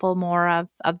speak to a couple more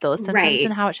of those symptoms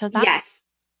and how it shows up? Yes.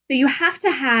 So you have to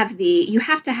have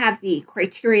the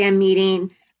criteria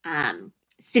meeting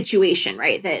situation,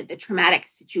 right? The traumatic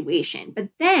situation. But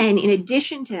then in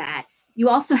addition to that, you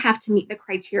also have to meet the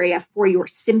criteria for your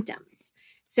symptoms.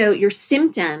 So your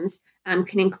symptoms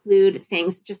can include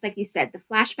things, just like you said, the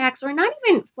flashbacks, or not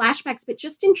even flashbacks, but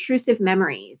just intrusive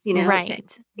memories, Right.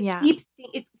 to keep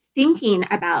thinking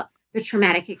about the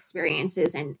traumatic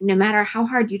experiences. And no matter how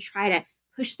hard you try to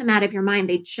push them out of your mind,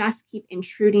 they just keep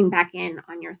intruding back in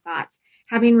on your thoughts.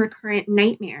 Having recurrent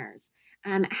nightmares,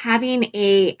 having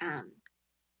a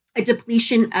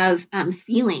depletion of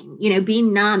feeling,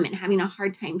 being numb and having a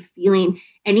hard time feeling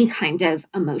any kind of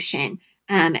emotion,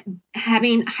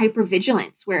 having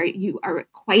hypervigilance where you are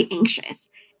quite anxious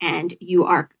and you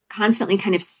are constantly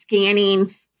kind of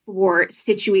scanning for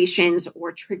situations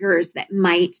or triggers that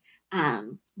might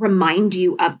remind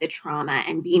you of the trauma,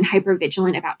 and being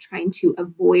hypervigilant about trying to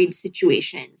avoid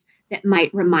situations that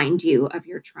might remind you of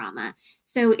your trauma.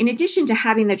 So in addition to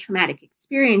having the traumatic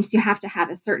experience, you have to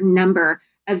have a certain number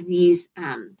of these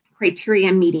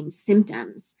criteria meeting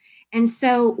symptoms. And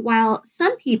so while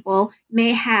some people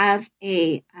may have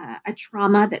a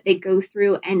trauma that they go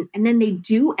through and then they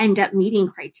do end up meeting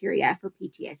criteria for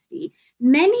PTSD,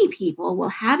 many people will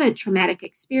have a traumatic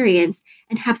experience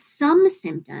and have some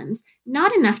symptoms,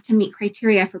 not enough to meet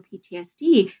criteria for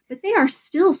PTSD, but they are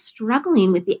still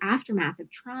struggling with the aftermath of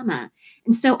trauma.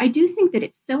 And so I do think that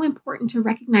it's so important to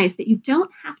recognize that you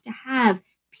don't have to have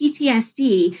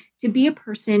PTSD to be a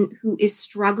person who is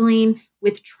struggling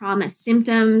with trauma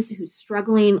symptoms, who's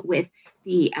struggling with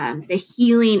the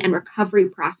healing and recovery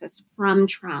process from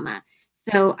trauma.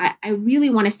 So I really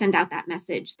want to send out that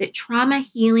message that trauma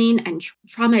healing and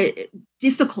trauma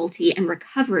difficulty and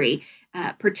recovery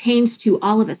pertains to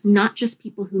all of us, not just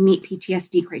people who meet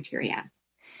PTSD criteria.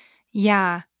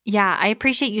 Yeah. Yeah. I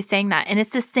appreciate you saying that. And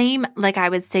it's the same, like I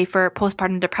would say, for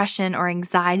postpartum depression or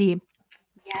anxiety.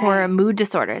 Yes. Or mood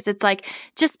disorders. It's like,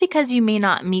 just because you may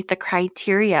not meet the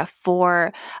criteria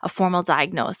for a formal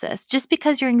diagnosis, just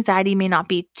because your anxiety may not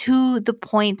be to the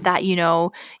point that,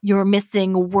 you're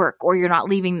missing work or you're not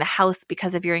leaving the house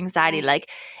because of your anxiety,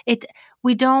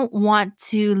 we don't want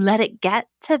to let it get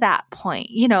to that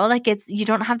point. You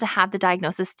don't have to have the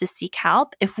diagnosis to seek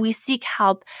help. If we seek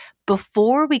help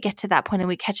before we get to that point and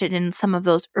we catch it in some of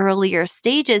those earlier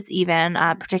stages, even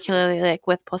particularly like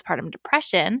with postpartum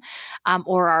depression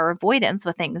or our avoidance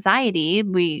with anxiety,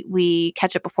 we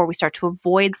catch it before we start to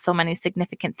avoid so many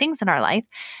significant things in our life,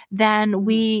 then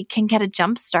we can get a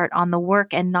jump start on the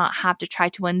work and not have to try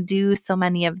to undo so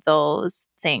many of those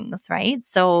things, right?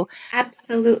 So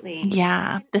absolutely.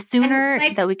 Yeah. The sooner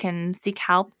that we can seek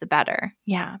help, the better.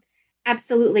 Yeah.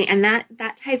 Absolutely. And that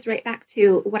ties right back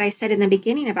to what I said in the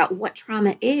beginning about what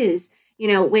trauma is.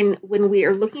 When we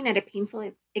are looking at a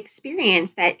painful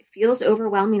experience that feels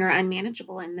overwhelming or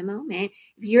unmanageable in the moment,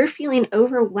 if you're feeling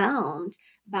overwhelmed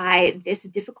by this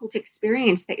difficult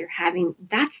experience that you're having,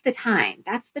 that's the time.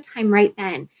 That's the time right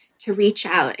then to reach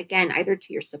out, again, either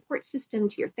to your support system,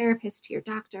 to your therapist, to your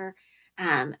doctor.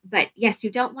 But yes,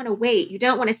 you don't want to wait. You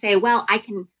don't want to say, well, I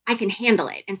can handle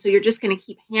it. And so you're just going to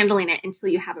keep handling it until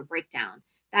you have a breakdown.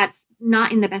 That's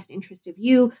not in the best interest of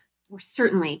you, or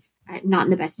certainly not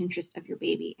in the best interest of your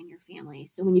baby and your family.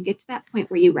 So when you get to that point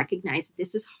where you recognize that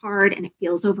this is hard and it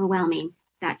feels overwhelming,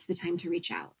 that's the time to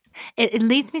reach out. It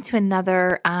leads me to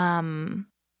another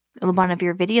one of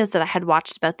your videos that I had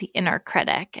watched about the inner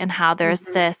critic, and how there's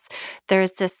this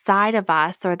side of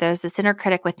us, or there's this inner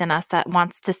critic within us that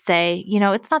wants to say,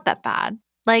 it's not that bad.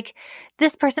 Like,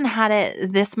 this person had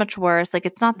it this much worse. Like,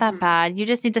 it's not that bad. You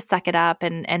just need to suck it up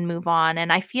and move on.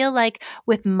 And I feel like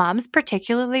with moms,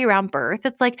 particularly around birth,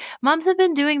 it's like moms have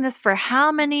been doing this for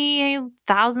how many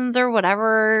thousands or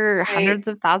whatever, hundreds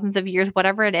of thousands of years,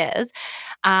 whatever it is.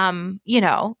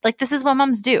 This is what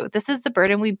moms do. This is the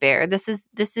burden we bear. This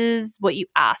is what you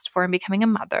asked for in becoming a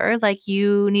mother. Like,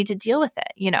 you need to deal with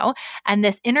it, and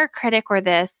this inner critic, or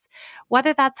this,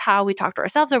 whether that's how we talk to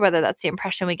ourselves or whether that's the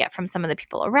impression we get from some of the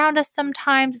people around us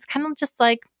sometimes, it's kind of just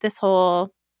like this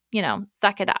whole,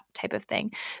 suck it up type of thing.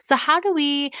 So how do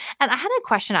we, and I had a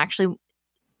question actually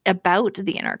about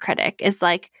the inner critic, is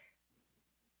like,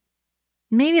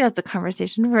 maybe that's a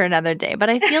conversation for another day, but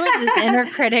I feel like this inner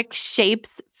critic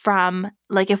shapes from,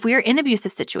 like, if we're in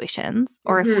abusive situations,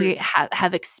 or if we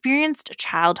have experienced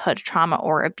childhood trauma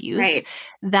or abuse,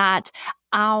 that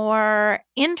our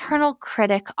internal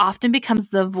critic often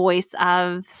becomes the voice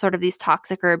of sort of these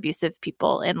toxic or abusive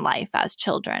people in life as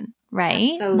children, right?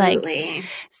 Absolutely.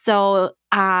 So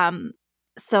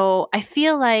I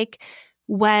feel like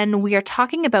when we are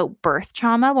talking about birth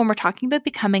trauma, when we're talking about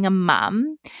becoming a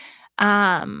mom,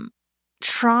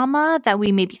 trauma that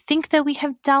we maybe think that we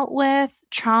have dealt with,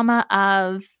 trauma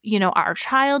of, our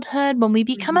childhood, when we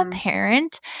become a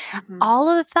parent, all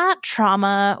of that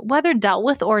trauma, whether dealt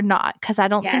with or not, because I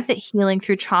don't think that healing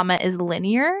through trauma is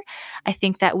linear. I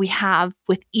think that we have,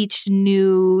 with each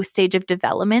new stage of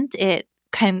development, it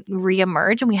can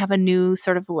reemerge and we have a new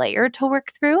sort of layer to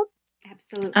work through.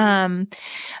 Absolutely.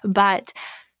 But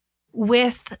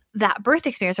with that birth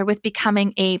experience or with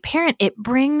becoming a parent, it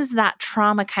brings that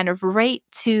trauma kind of right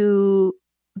to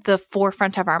the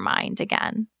forefront of our mind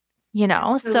again,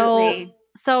 Absolutely.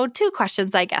 So two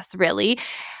questions, I guess, really.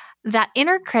 That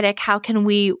inner critic, how can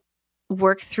we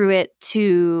work through it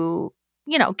to,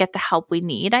 get the help we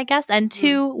need, I guess? And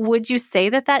two, would you say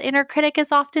that inner critic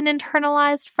is often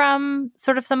internalized from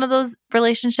sort of some of those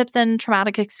relationships and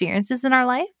traumatic experiences in our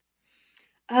life?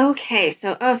 Okay,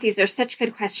 so these are such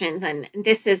good questions, and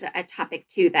this is a topic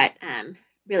too that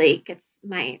really gets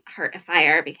my heart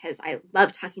afire, because I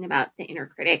love talking about the inner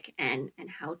critic and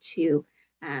how to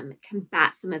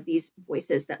combat some of these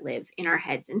voices that live in our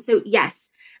heads. And so, yes,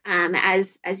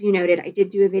 as you noted, I did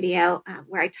do a video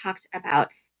where I talked about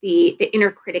the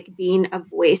inner critic being a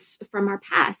voice from our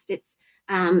past. It's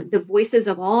the voices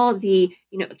of all the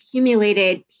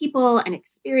accumulated people and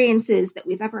experiences that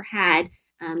we've ever had.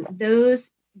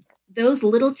 Those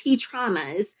little t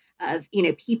traumas of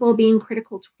people being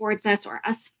critical towards us, or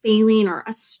us failing, or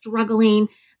us struggling,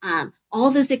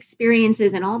 all those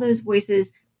experiences and all those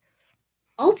voices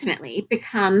ultimately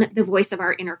become the voice of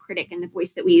our inner critic and the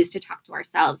voice that we use to talk to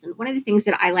ourselves. And one of the things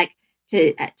that I like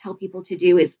to tell people to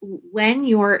do is, when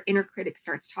your inner critic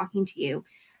starts talking to you,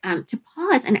 to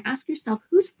pause and ask yourself,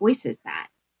 whose voice is that?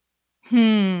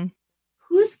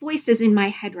 Whose voice is in my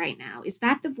head right now? Is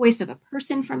that the voice of a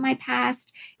person from my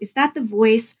past? Is that the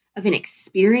voice of an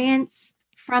experience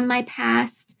from my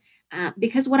past?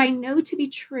 Because what I know to be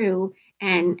true,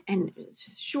 and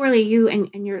surely you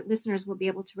and your listeners will be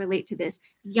able to relate to this,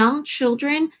 young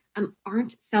children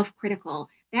aren't self-critical.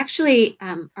 They actually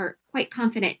are quite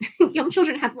confident. Young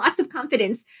children have lots of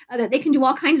confidence that they can do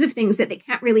all kinds of things that they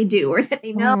can't really do, or that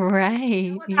they know,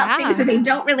 about things that they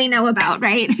don't really know about,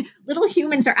 right? Little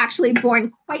humans are actually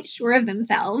born quite sure of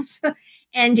themselves.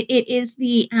 And it is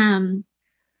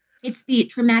it's the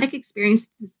traumatic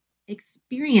experiences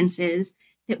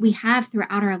that we have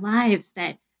throughout our lives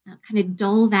that kind of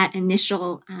dull that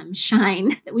initial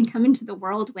shine that we come into the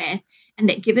world with, and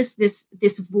that give us this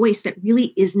voice that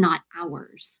really is not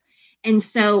ours. And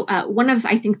so one of,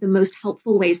 I think, the most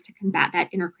helpful ways to combat that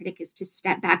inner critic is to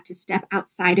step back, to step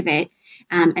outside of it,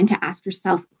 and to ask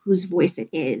yourself whose voice it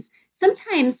is.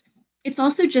 Sometimes it's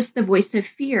also just the voice of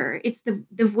fear. It's the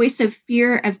voice of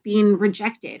fear of being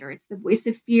rejected, or it's the voice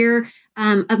of fear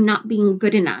of not being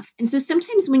good enough. And so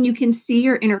sometimes when you can see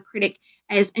your inner critic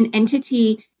as an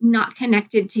entity not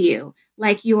connected to you,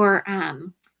 like your,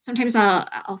 sometimes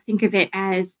I'll think of it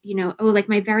as, like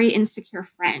my very insecure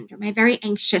friend, or my very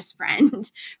anxious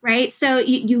friend, right? So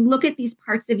you look at these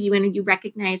parts of you and you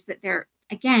recognize that they're,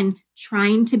 again,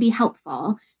 trying to be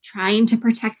helpful, trying to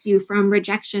protect you from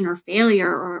rejection or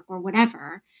failure or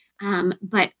whatever,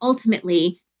 but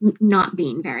ultimately not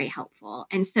being very helpful.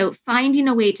 And so finding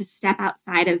a way to step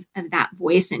outside of that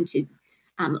voice and to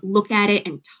look at it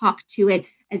and talk to it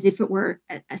as if it were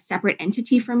a separate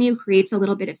entity from you creates a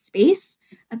little bit of space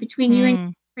between you and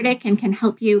your critic, and can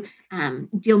help you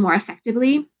deal more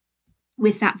effectively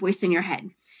with that voice in your head.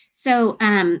 So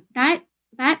that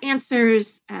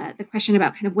answers the question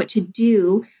about kind of what to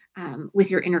do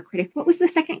with your inner critic. What was the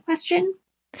second question?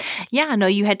 Yeah, no,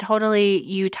 you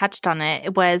touched on it.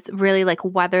 It was really like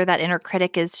whether that inner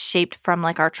critic is shaped from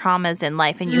like our traumas in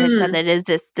life. And you had said that it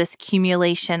is this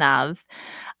accumulation of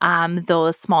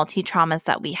those small t traumas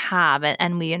that we have,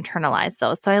 and we internalize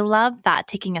those. So I love that,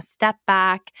 taking a step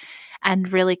back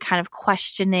and really kind of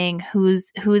questioning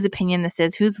whose opinion this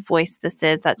is, whose voice this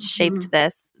is that's shaped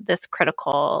this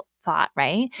critical thought,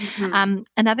 right?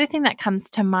 Another thing that comes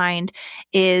to mind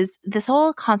is this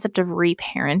whole concept of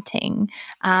reparenting.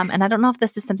 And I don't know if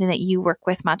this is something that you work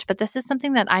with much, but this is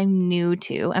something that I'm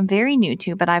very new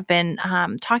to, but I've been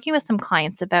talking with some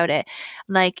clients about it.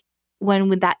 Like,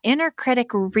 when that inner critic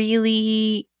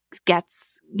really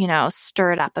gets,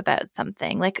 stirred up about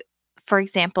something. Like, for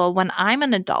example, when I'm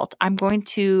an adult, I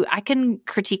can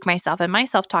critique myself, and my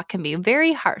self-talk can be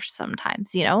very harsh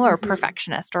sometimes, or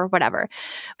perfectionist or whatever.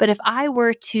 But if I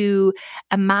were to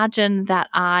imagine that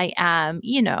I am,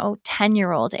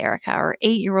 10-year-old Erica or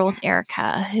 8-year-old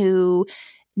Erica who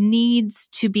needs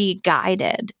to be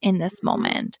guided in this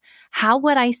moment, how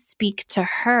would I speak to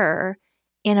her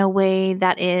in a way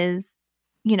that is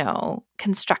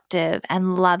constructive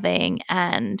and loving.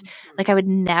 And like, I would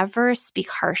never speak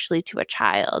harshly to a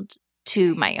child,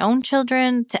 to my own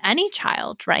children, to any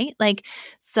child, right? Like,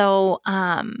 so,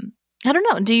 I don't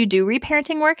know. Do you do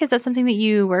reparenting work? Is that something that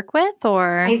you work with,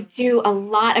 or? I do a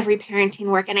lot of reparenting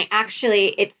work, and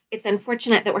it's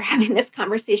unfortunate that we're having this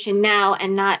conversation now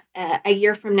and not a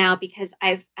year from now, because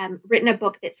I've written a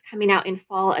book that's coming out in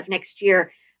fall of next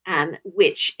year,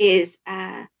 which is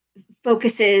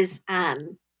focuses a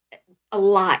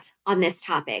lot on this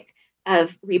topic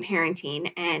of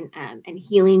reparenting and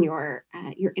healing your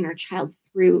inner child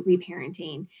through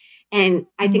reparenting. And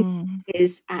I think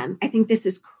this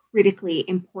is critically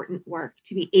important work,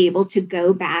 to be able to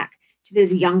go back to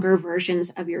those younger versions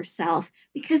of yourself,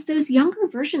 because those younger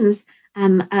versions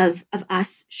of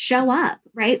us show up,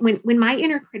 right? When my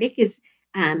inner critic is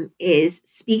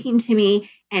speaking to me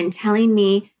and telling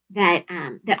me that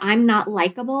I'm not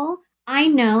likable, I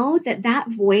know that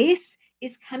voice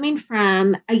is coming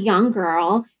from a young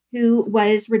girl who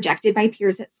was rejected by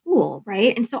peers at school,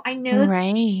 right? And so I know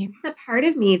Right. the part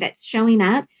of me that's showing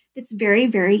up that's very,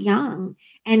 very young.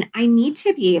 And I need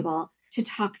to be able to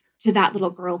talk to that little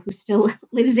girl who still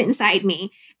lives inside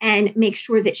me and make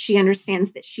sure that she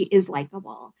understands that she is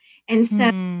likable. And so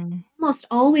almost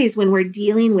always when we're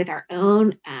dealing with our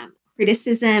own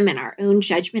criticism and our own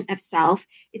judgment of self,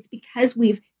 it's because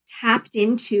we've tapped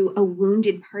into a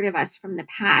wounded part of us from the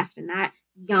past. And that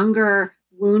younger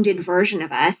wounded version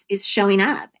of us is showing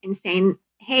up and saying,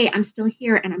 hey, I'm still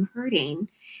here and I'm hurting.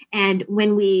 And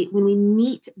when we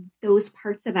meet those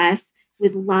parts of us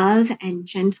with love and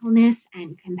gentleness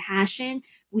and compassion,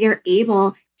 we are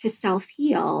able to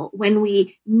self-heal. When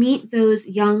we meet those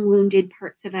young wounded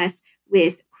parts of us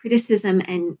with criticism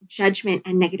and judgment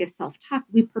and negative self-talk,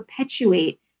 we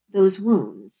perpetuate those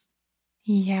wounds.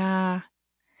 Yeah.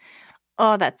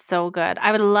 Oh, that's so good.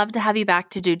 I would love to have you back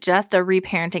to do just a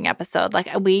reparenting episode. Like,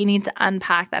 we need to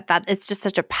unpack that it's just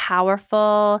such a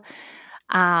powerful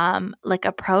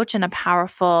approach and a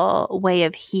powerful way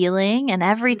of healing. And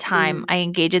every time I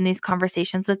engage in these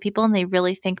conversations with people and they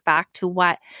really think back to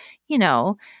what,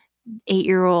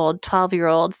 8-year-old,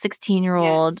 12-year-old,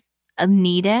 16-year-old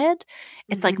needed,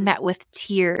 it's like met with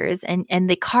tears, and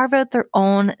they carve out their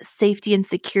own safety and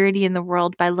security in the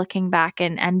world by looking back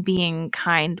and being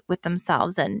kind with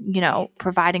themselves and,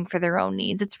 providing for their own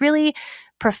needs. It's really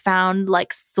profound,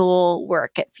 like soul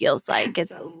work. It feels like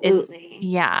it's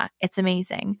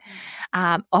amazing.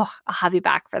 I'll have you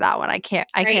back for that one. I can't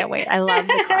wait. I love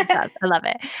the concept. I love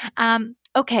it.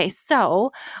 Okay,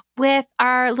 so with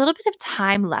our little bit of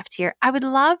time left here, I would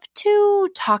love to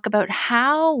talk about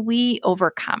how we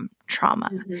overcome trauma.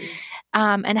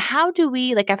 And how do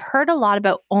we, I've heard a lot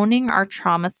about owning our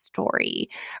trauma story,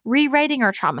 rewriting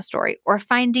our trauma story, or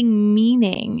finding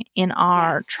meaning in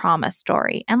our trauma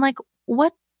story. And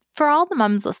what, for all the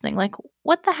moms listening,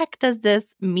 what the heck does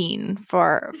this mean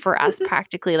for us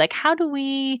practically? How do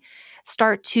we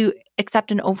start to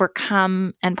accept and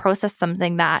overcome and process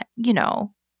something that,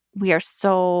 we are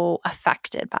so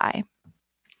affected by?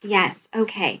 Yes.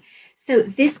 Okay. So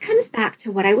this comes back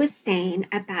to what I was saying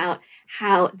about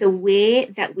how the way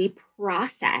that we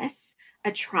process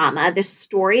a trauma, the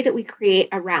story that we create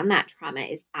around that trauma,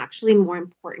 is actually more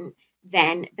important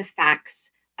than the facts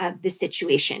of the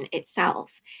situation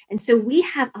itself. And so we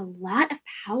have a lot of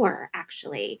power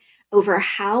actually over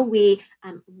how we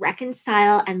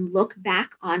reconcile and look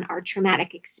back on our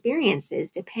traumatic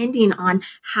experiences, depending on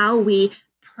how we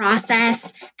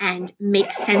process and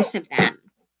make sense of them.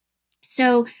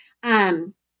 So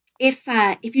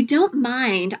if you don't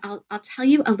mind, I'll tell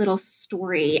you a little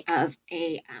story of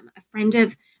a friend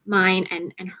of mine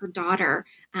and her daughter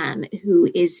who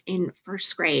is in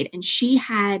first grade, and she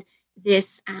had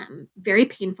this very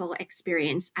painful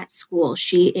experience at school.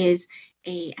 She's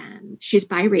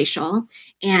biracial,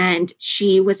 and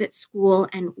she was at school,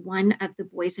 and one of the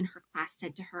boys in her class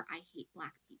said to her, "I hate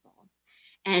Black people."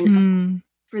 And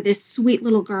for this sweet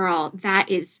little girl, that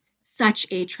is such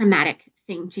a traumatic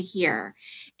thing to hear.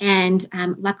 And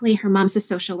luckily, her mom's a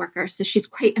social worker, so she's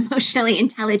quite emotionally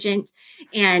intelligent.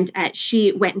 And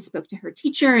she went and spoke to her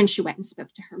teacher, and she went and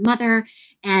spoke to her mother.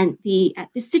 And the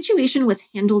situation was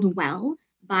handled well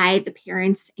by the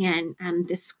parents and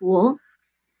the school.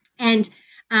 And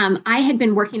I had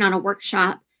been working on a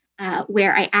workshop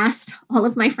where I asked all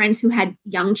of my friends who had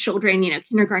young children,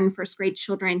 kindergarten, first grade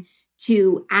children,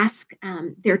 to ask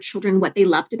their children what they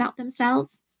loved about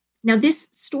themselves. Now, this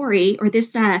story or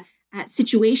this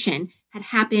situation had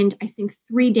happened, I think,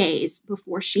 3 days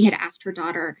before she had asked her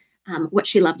daughter what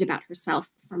she loved about herself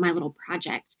for my little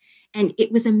project. And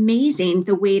it was amazing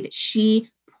the way that she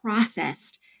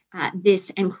processed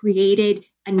this and created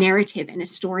a narrative and a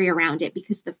story around it,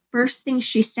 because the first thing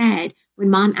she said when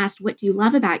mom asked, what do you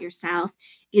love about yourself?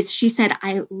 Is she said,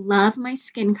 I love my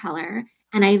skin color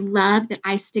and I love that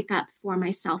I stick up for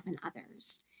myself and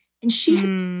others. And she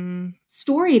had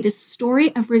this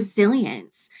story of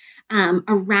resilience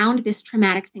around this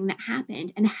traumatic thing that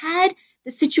happened. And had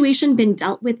the situation been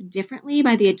dealt with differently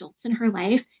by the adults in her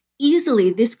life,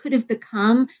 easily this could have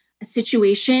become a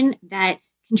situation that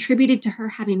contributed to her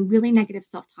having really negative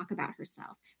self-talk about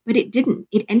herself. But it didn't.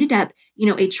 It ended up,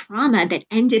 a trauma that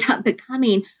ended up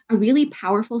becoming a really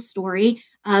powerful story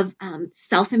of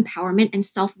self-empowerment and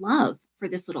self-love for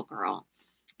this little girl.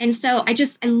 And so I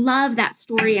love that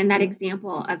story and that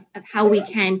example of how we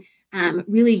can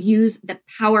really use the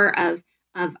power of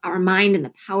our mind and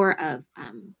the power of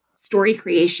story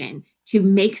creation to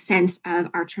make sense of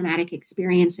our traumatic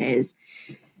experiences.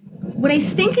 What I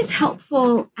think is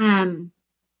helpful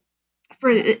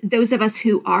for those of us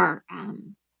who are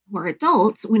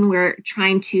adults, when we're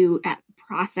trying to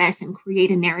process and create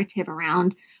a narrative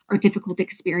around our difficult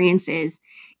experiences,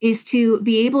 is to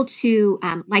be able to,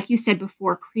 like you said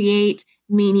before, create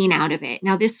meaning out of it.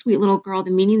 Now, this sweet little girl,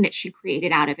 the meaning that she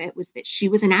created out of it was that she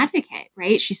was an advocate,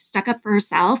 right? She stuck up for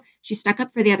herself. She stuck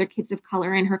up for the other kids of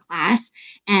color in her class.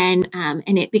 And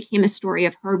it became a story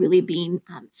of her really being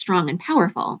strong and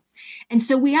powerful. And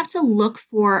so we have to look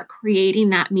for creating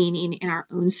that meaning in our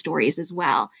own stories as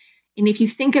well. And if you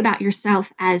think about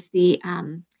yourself as the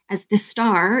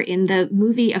star in the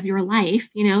movie of your life,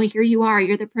 here you are,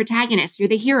 you're the protagonist, you're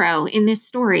the hero in this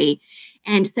story.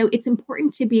 And so it's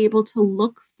important to be able to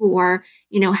look for,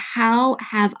 how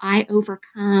have I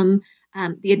overcome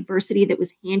the adversity that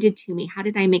was handed to me? How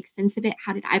did I make sense of it?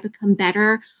 How did I become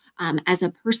better as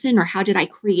a person? Or how did I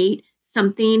create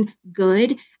something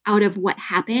good out of what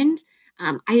happened?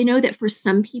 I know that for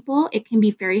some people, it can be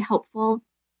very helpful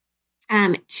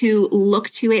to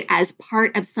look to it as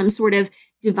part of some sort of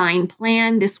divine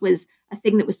plan. This was a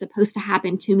thing that was supposed to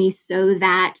happen to me so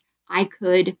that I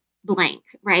could blank,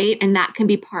 right? And that can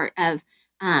be part of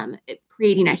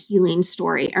creating a healing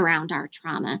story around our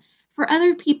trauma. For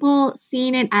other people,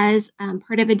 seeing it as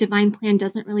part of a divine plan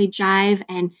doesn't really jive.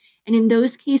 And in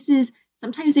those cases,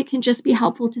 sometimes it can just be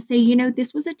helpful to say,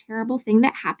 this was a terrible thing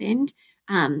that happened.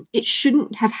 It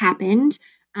shouldn't have happened.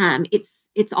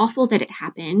 It's awful that it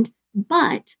happened.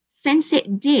 But since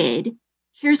it did,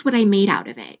 here's what I made out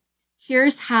of it.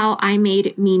 Here's how I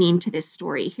made meaning to this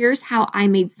story. Here's how I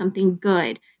made something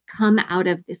good come out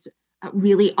of this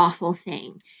really awful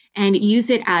thing, and use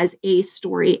it as a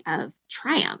story of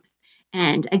triumph.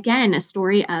 And again, a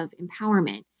story of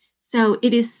empowerment. So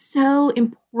it is so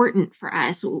important for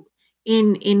us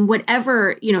in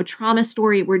whatever, trauma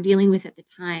story we're dealing with at the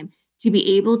time, to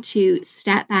be able to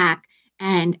step back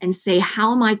and say,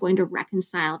 how am I going to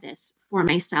reconcile this for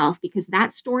myself? Because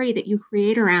that story that you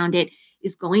create around it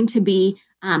is going to be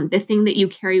the thing that you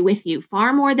carry with you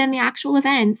far more than the actual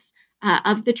events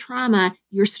of the trauma.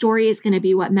 Your story is going to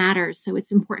be what matters. So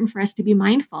it's important for us to be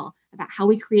mindful about how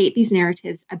we create these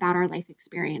narratives about our life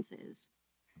experiences.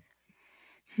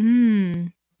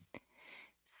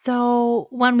 So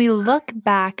when we look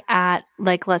back at,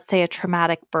 let's say a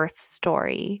traumatic birth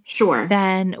story, sure,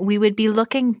 then we would be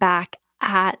looking back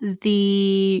at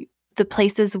the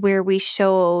places where we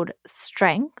showed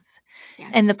strength,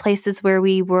 yes, and the places where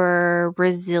we were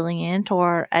resilient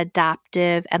or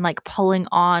adaptive, and pulling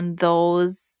on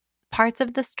those parts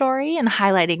of the story and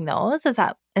highlighting those. Is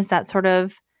that sort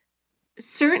of?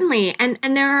 Certainly. And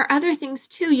there are other things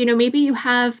too. Maybe you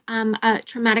have a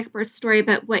traumatic birth story,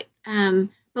 but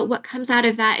what comes out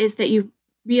of that is that you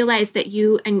realize that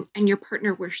you and your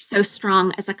partner were so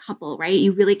strong as a couple, right?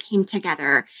 You really came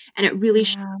together, and it really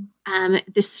showed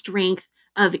the strength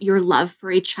of your love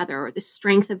for each other, or the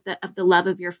strength of the love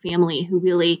of your family who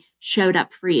really showed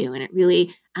up for you. And it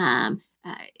really,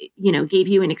 gave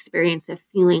you an experience of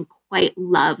feeling quite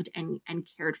loved and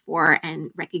cared for,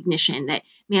 and recognition that,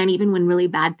 man, even when really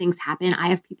bad things happen, I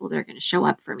have people that are going to show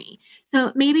up for me.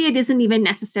 So maybe it isn't even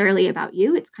necessarily about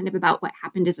you. It's kind of about what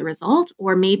happened as a result.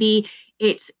 Or maybe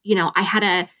it's, I had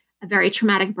a very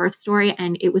traumatic birth story,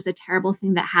 and it was a terrible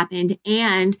thing that happened.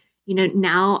 And,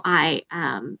 now I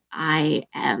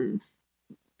am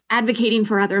advocating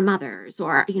for other mothers,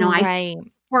 or, right.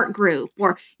 support group,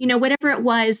 or, whatever it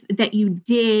was that you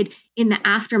did in the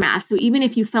aftermath. So even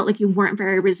if you felt like you weren't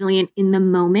very resilient in the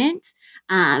moment,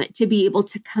 to be able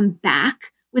to come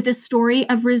back with a story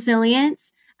of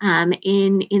resilience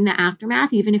in the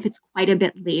aftermath, even if it's quite a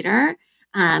bit later,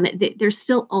 there's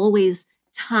still always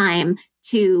time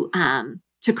to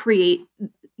create,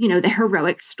 the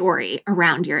heroic story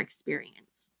around your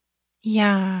experience.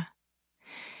 Yeah.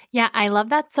 Yeah, I love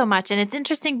that so much. And it's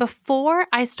interesting, before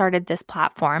I started this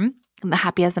platform, the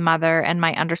Happy as a Mother and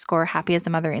my _ Happy as a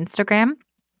Mother Instagram,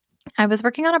 I was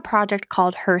working on a project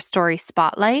called Her Story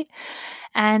Spotlight.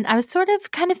 And I was sort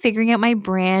of kind of figuring out my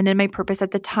brand and my purpose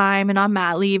at the time and on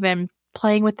mat leave and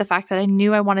playing with the fact that I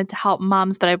knew I wanted to help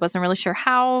moms, but I wasn't really sure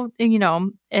how, in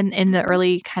the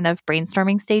early kind of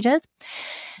brainstorming stages.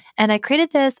 And I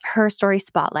created this Her Story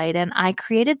Spotlight, and I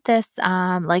created this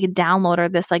like a downloader,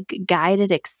 this like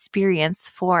guided experience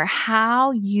for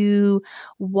how you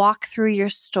walk through your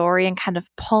story and kind of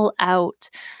pull out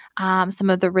some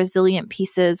of the resilient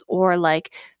pieces, or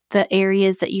like the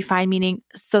areas that you find meaning,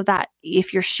 so that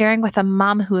if you're sharing with a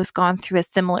mom who has gone through a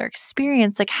similar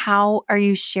experience, like how are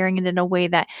you sharing it in a way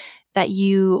that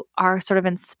you are sort of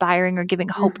inspiring or giving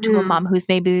hope to a mom who's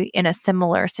maybe in a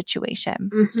similar situation,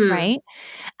 right?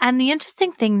 And the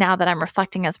interesting thing now that I'm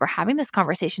reflecting as we're having this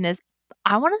conversation is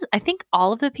I think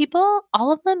all of the people,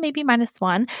 all of them, maybe minus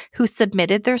one, who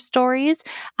submitted their stories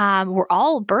were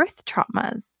all birth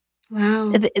traumas.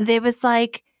 Wow. There was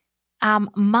like,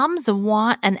 moms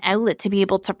want an outlet to be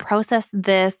able to process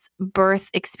this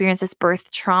birth experience, this birth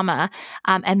trauma.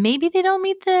 And maybe they don't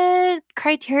meet the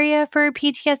criteria for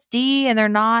PTSD, and they're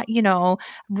not,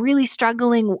 really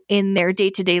struggling in their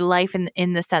day-to-day life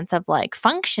in the sense of like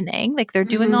functioning, like they're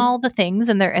doing all the things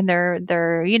and they're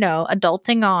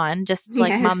adulting on just like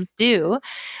Yes. moms do.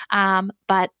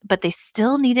 But they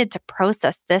still needed to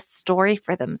process this story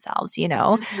for themselves,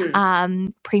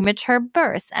 premature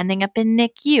births, ending up in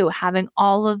NICU, having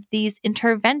all of these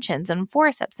interventions and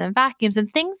forceps and vacuums and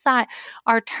things that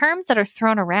are terms that are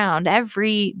thrown around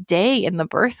every day in the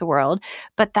birth world,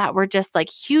 but that were just like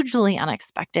hugely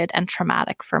unexpected and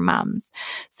traumatic for moms.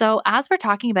 So as we're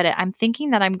talking about it, I'm thinking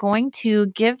that I'm going to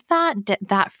give that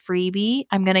freebie,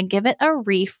 I'm going to give it a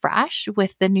refresh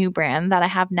with the new brand that I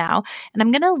have now. And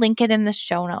I'm going to link it in the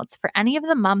show notes for any of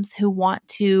the moms who want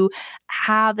to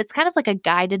have, it's kind of like a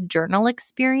guided journal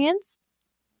experience.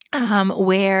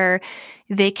 Where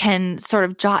they can sort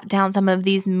of jot down some of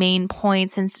these main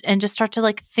points and just start to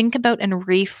like think about and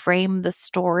reframe the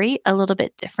story a little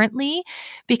bit differently.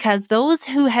 Because those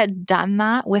who had done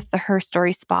that with the Her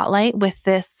Story Spotlight, with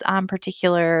this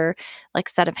particular like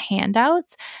set of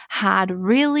handouts, had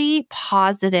really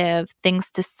positive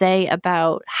things to say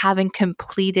about having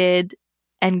completed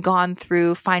and gone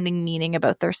through finding meaning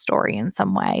about their story in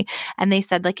some way. And they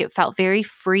said like it felt very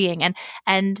freeing,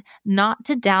 and not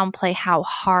to downplay how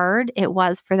hard it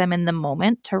was for them in the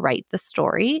moment to write the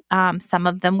story. Some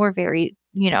of them were very,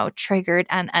 triggered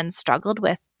and struggled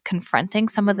with confronting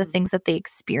some of the things that they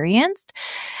experienced.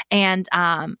 And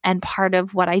part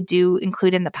of what I do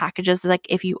include in the packages is like,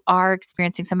 if you are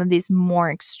experiencing some of these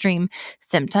more extreme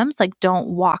symptoms, like don't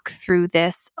walk through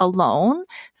this alone.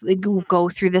 Go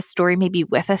through this story maybe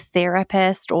with a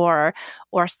therapist or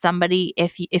somebody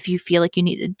if you feel like you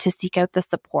needed to seek out the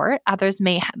support. Others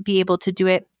may be able to do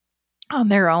it on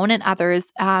their own, and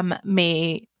others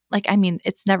may,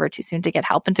 it's never too soon to get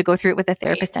help and to go through it with a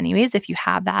therapist anyways, if you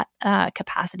have that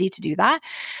capacity to do that.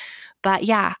 But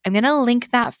yeah, I'm going to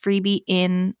link that freebie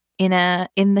in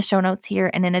the show notes here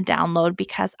and in a download,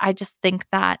 because I just think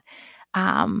that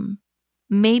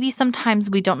maybe sometimes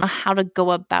we don't know how to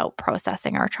go about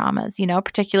processing our traumas,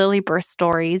 particularly birth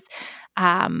stories.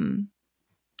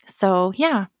 So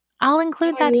yeah, I'll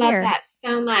include that here. I love that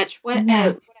so much. What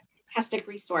a fantastic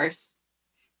resource.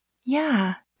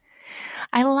 Yeah,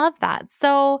 I love that.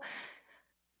 So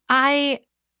I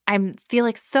feel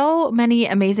like so many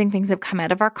amazing things have come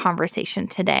out of our conversation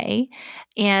today.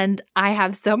 And I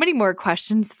have so many more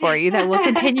questions for you that we'll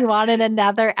continue on in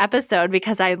another episode,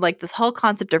 because I like this whole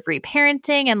concept of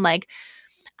reparenting and like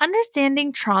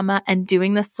understanding trauma and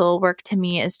doing the soul work. To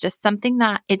me is just something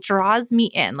that it draws me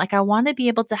in. Like I want to be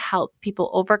able to help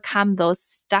people overcome those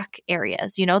stuck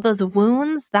areas, those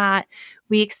wounds that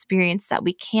we experience that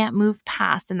we can't move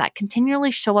past and that continually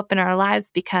show up in our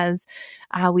lives because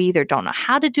we either don't know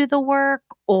how to do the work,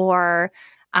 or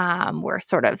we're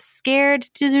sort of scared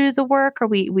to do the work, or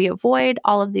we avoid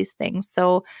all of these things.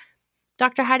 So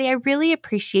Dr. Heidi, I really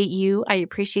appreciate you. I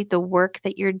appreciate the work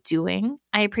that you're doing.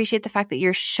 I appreciate the fact that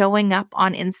you're showing up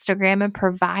on Instagram and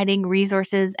providing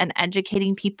resources and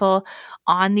educating people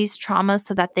on these traumas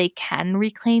so that they can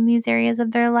reclaim these areas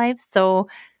of their lives. So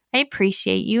I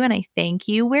appreciate you and I thank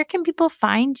you. Where can people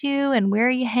find you, and where are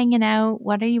you hanging out?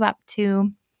 What are you up to?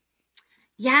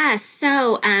 Yeah,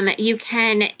 so you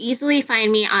can easily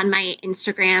find me on my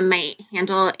Instagram. My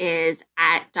handle is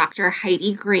at Dr.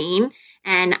 Heidi Green,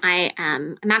 and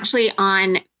I'm actually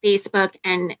on Facebook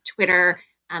and Twitter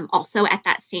also at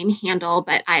that same handle,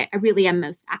 but I really am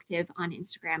most active on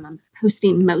Instagram. I'm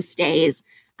posting most days.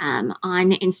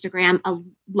 on Instagram. A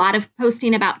lot of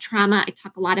posting about trauma. I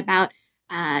talk a lot about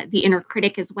the inner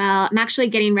critic as well. I'm actually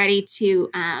getting ready to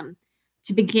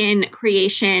begin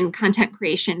content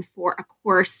creation for a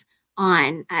course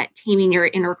on taming your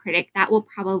inner critic. That will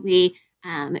probably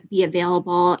be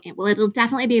available. It'll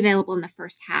definitely be available in the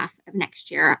first half of next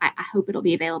year. I hope it'll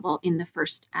be available in the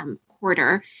first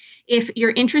quarter. If you're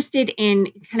interested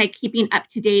in kind of keeping up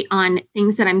to date on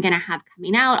things that I'm going to have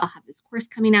coming out, I'll have this course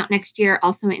coming out next year,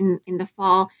 also in the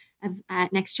fall of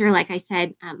next year. Like I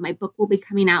said, my book will be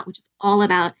coming out, which is all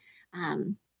about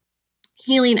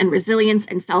healing and resilience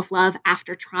and self-love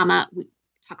after trauma. I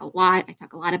talk a lot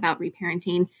about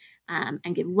reparenting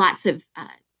and give lots of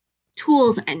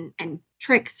tools and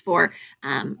tricks for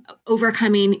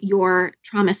overcoming your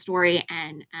trauma story.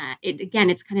 And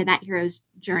it's kind of that hero's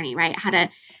journey, right? How to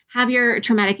have your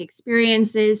traumatic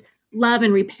experiences, love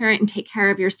and reparent and take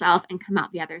care of yourself and come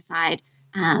out the other side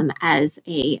as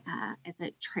a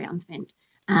triumphant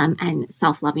and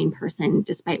self-loving person,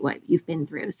 despite what you've been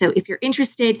through. So if you're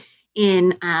interested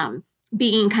in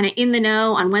being kind of in the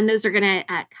know on when those are going to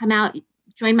come out,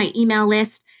 join my email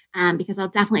list. Because I'll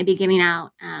definitely be giving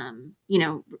out,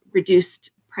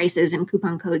 reduced prices and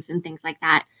coupon codes and things like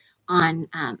that on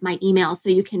my email. So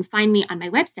you can find me on my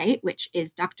website, which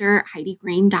is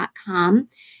drheidigreen.com.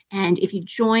 And if you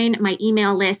join my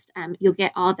email list, you'll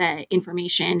get all the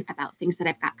information about things that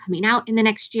I've got coming out in the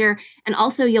next year. And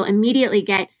also you'll immediately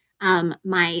get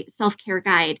my self-care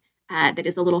guide that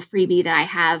is a little freebie that I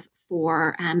have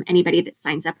for anybody that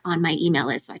signs up on my email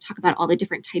list. So I talk about all the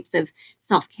different types of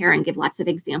self-care and give lots of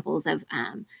examples of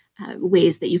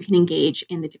ways that you can engage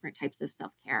in the different types of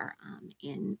self-care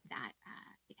in that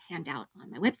handout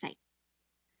on my website.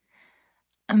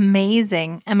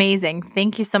 Amazing. Amazing.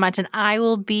 Thank you so much. And I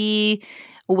will be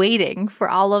waiting for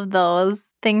all of those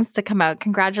things to come out.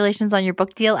 Congratulations on your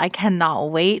book deal. I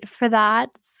cannot wait for that.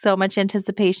 So much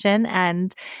anticipation.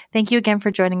 And thank you again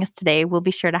for joining us today. We'll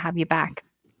be sure to have you back.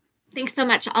 Thanks so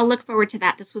much. I'll look forward to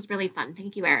that. This was really fun.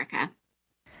 Thank you, Erica.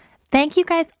 Thank you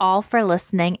guys all for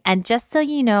listening. And just so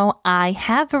you know, I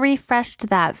have refreshed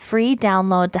that free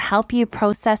download to help you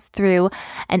process through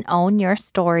and own your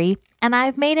story. And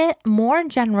I've made it more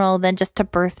general than just a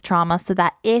birth trauma so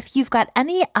that if you've got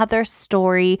any other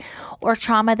story or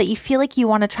trauma that you feel like you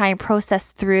want to try and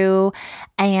process through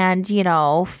and,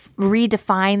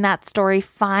 redefine that story,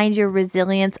 find your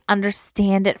resilience,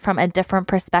 understand it from a different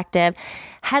perspective,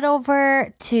 head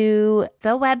over to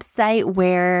the website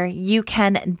where you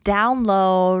can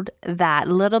download that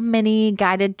little mini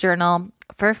guided journal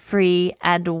for free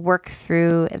and work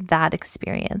through that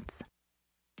experience.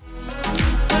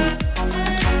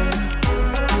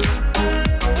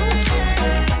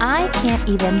 I can't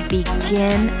even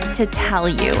begin to tell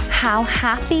you how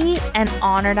happy and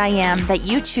honored I am that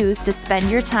you choose to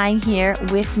spend your time here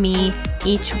with me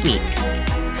each week.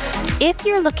 If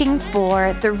you're looking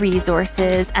for the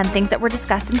resources and things that were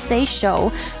discussed in today's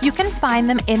show, you can find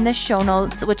them in the show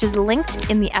notes, which is linked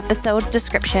in the episode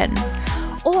description.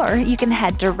 Or you can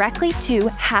head directly to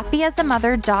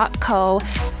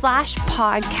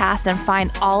happyasamother.co/podcast and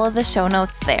find all of the show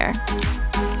notes there.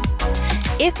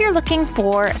 If you're looking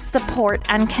for support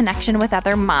and connection with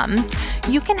other moms,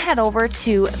 you can head over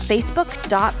to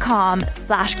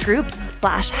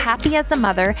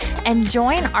facebook.com/groups/happyasamother and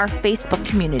join our Facebook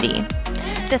community.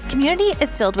 This community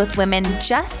is filled with women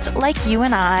just like you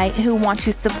and I who want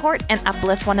to support and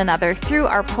uplift one another through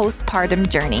our postpartum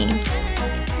journey.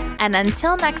 And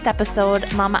until next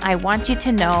episode, Mama, I want you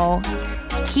to know,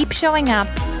 keep showing up.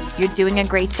 You're doing a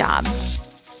great job.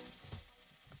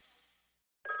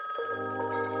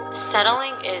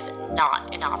 Settling is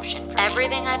not an option for me.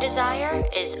 Everything I desire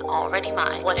is already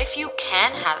mine. What if you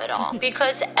can have it all?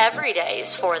 Because every day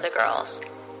is for the girls.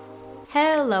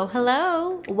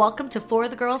 Hello. Welcome to For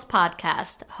the Girls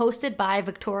podcast, hosted by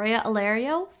Victoria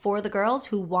Alario for the girls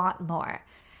who want more.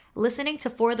 Listening to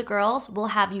For the Girls will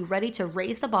have you ready to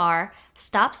raise the bar,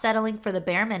 stop settling for the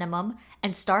bare minimum,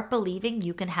 and start believing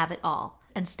you can have it all.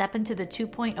 And step into the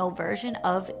 2.0 version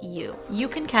of you. You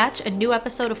can catch a new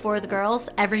episode of For the Girls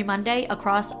every Monday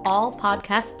across all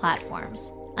podcast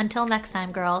platforms. Until next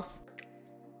time, girls.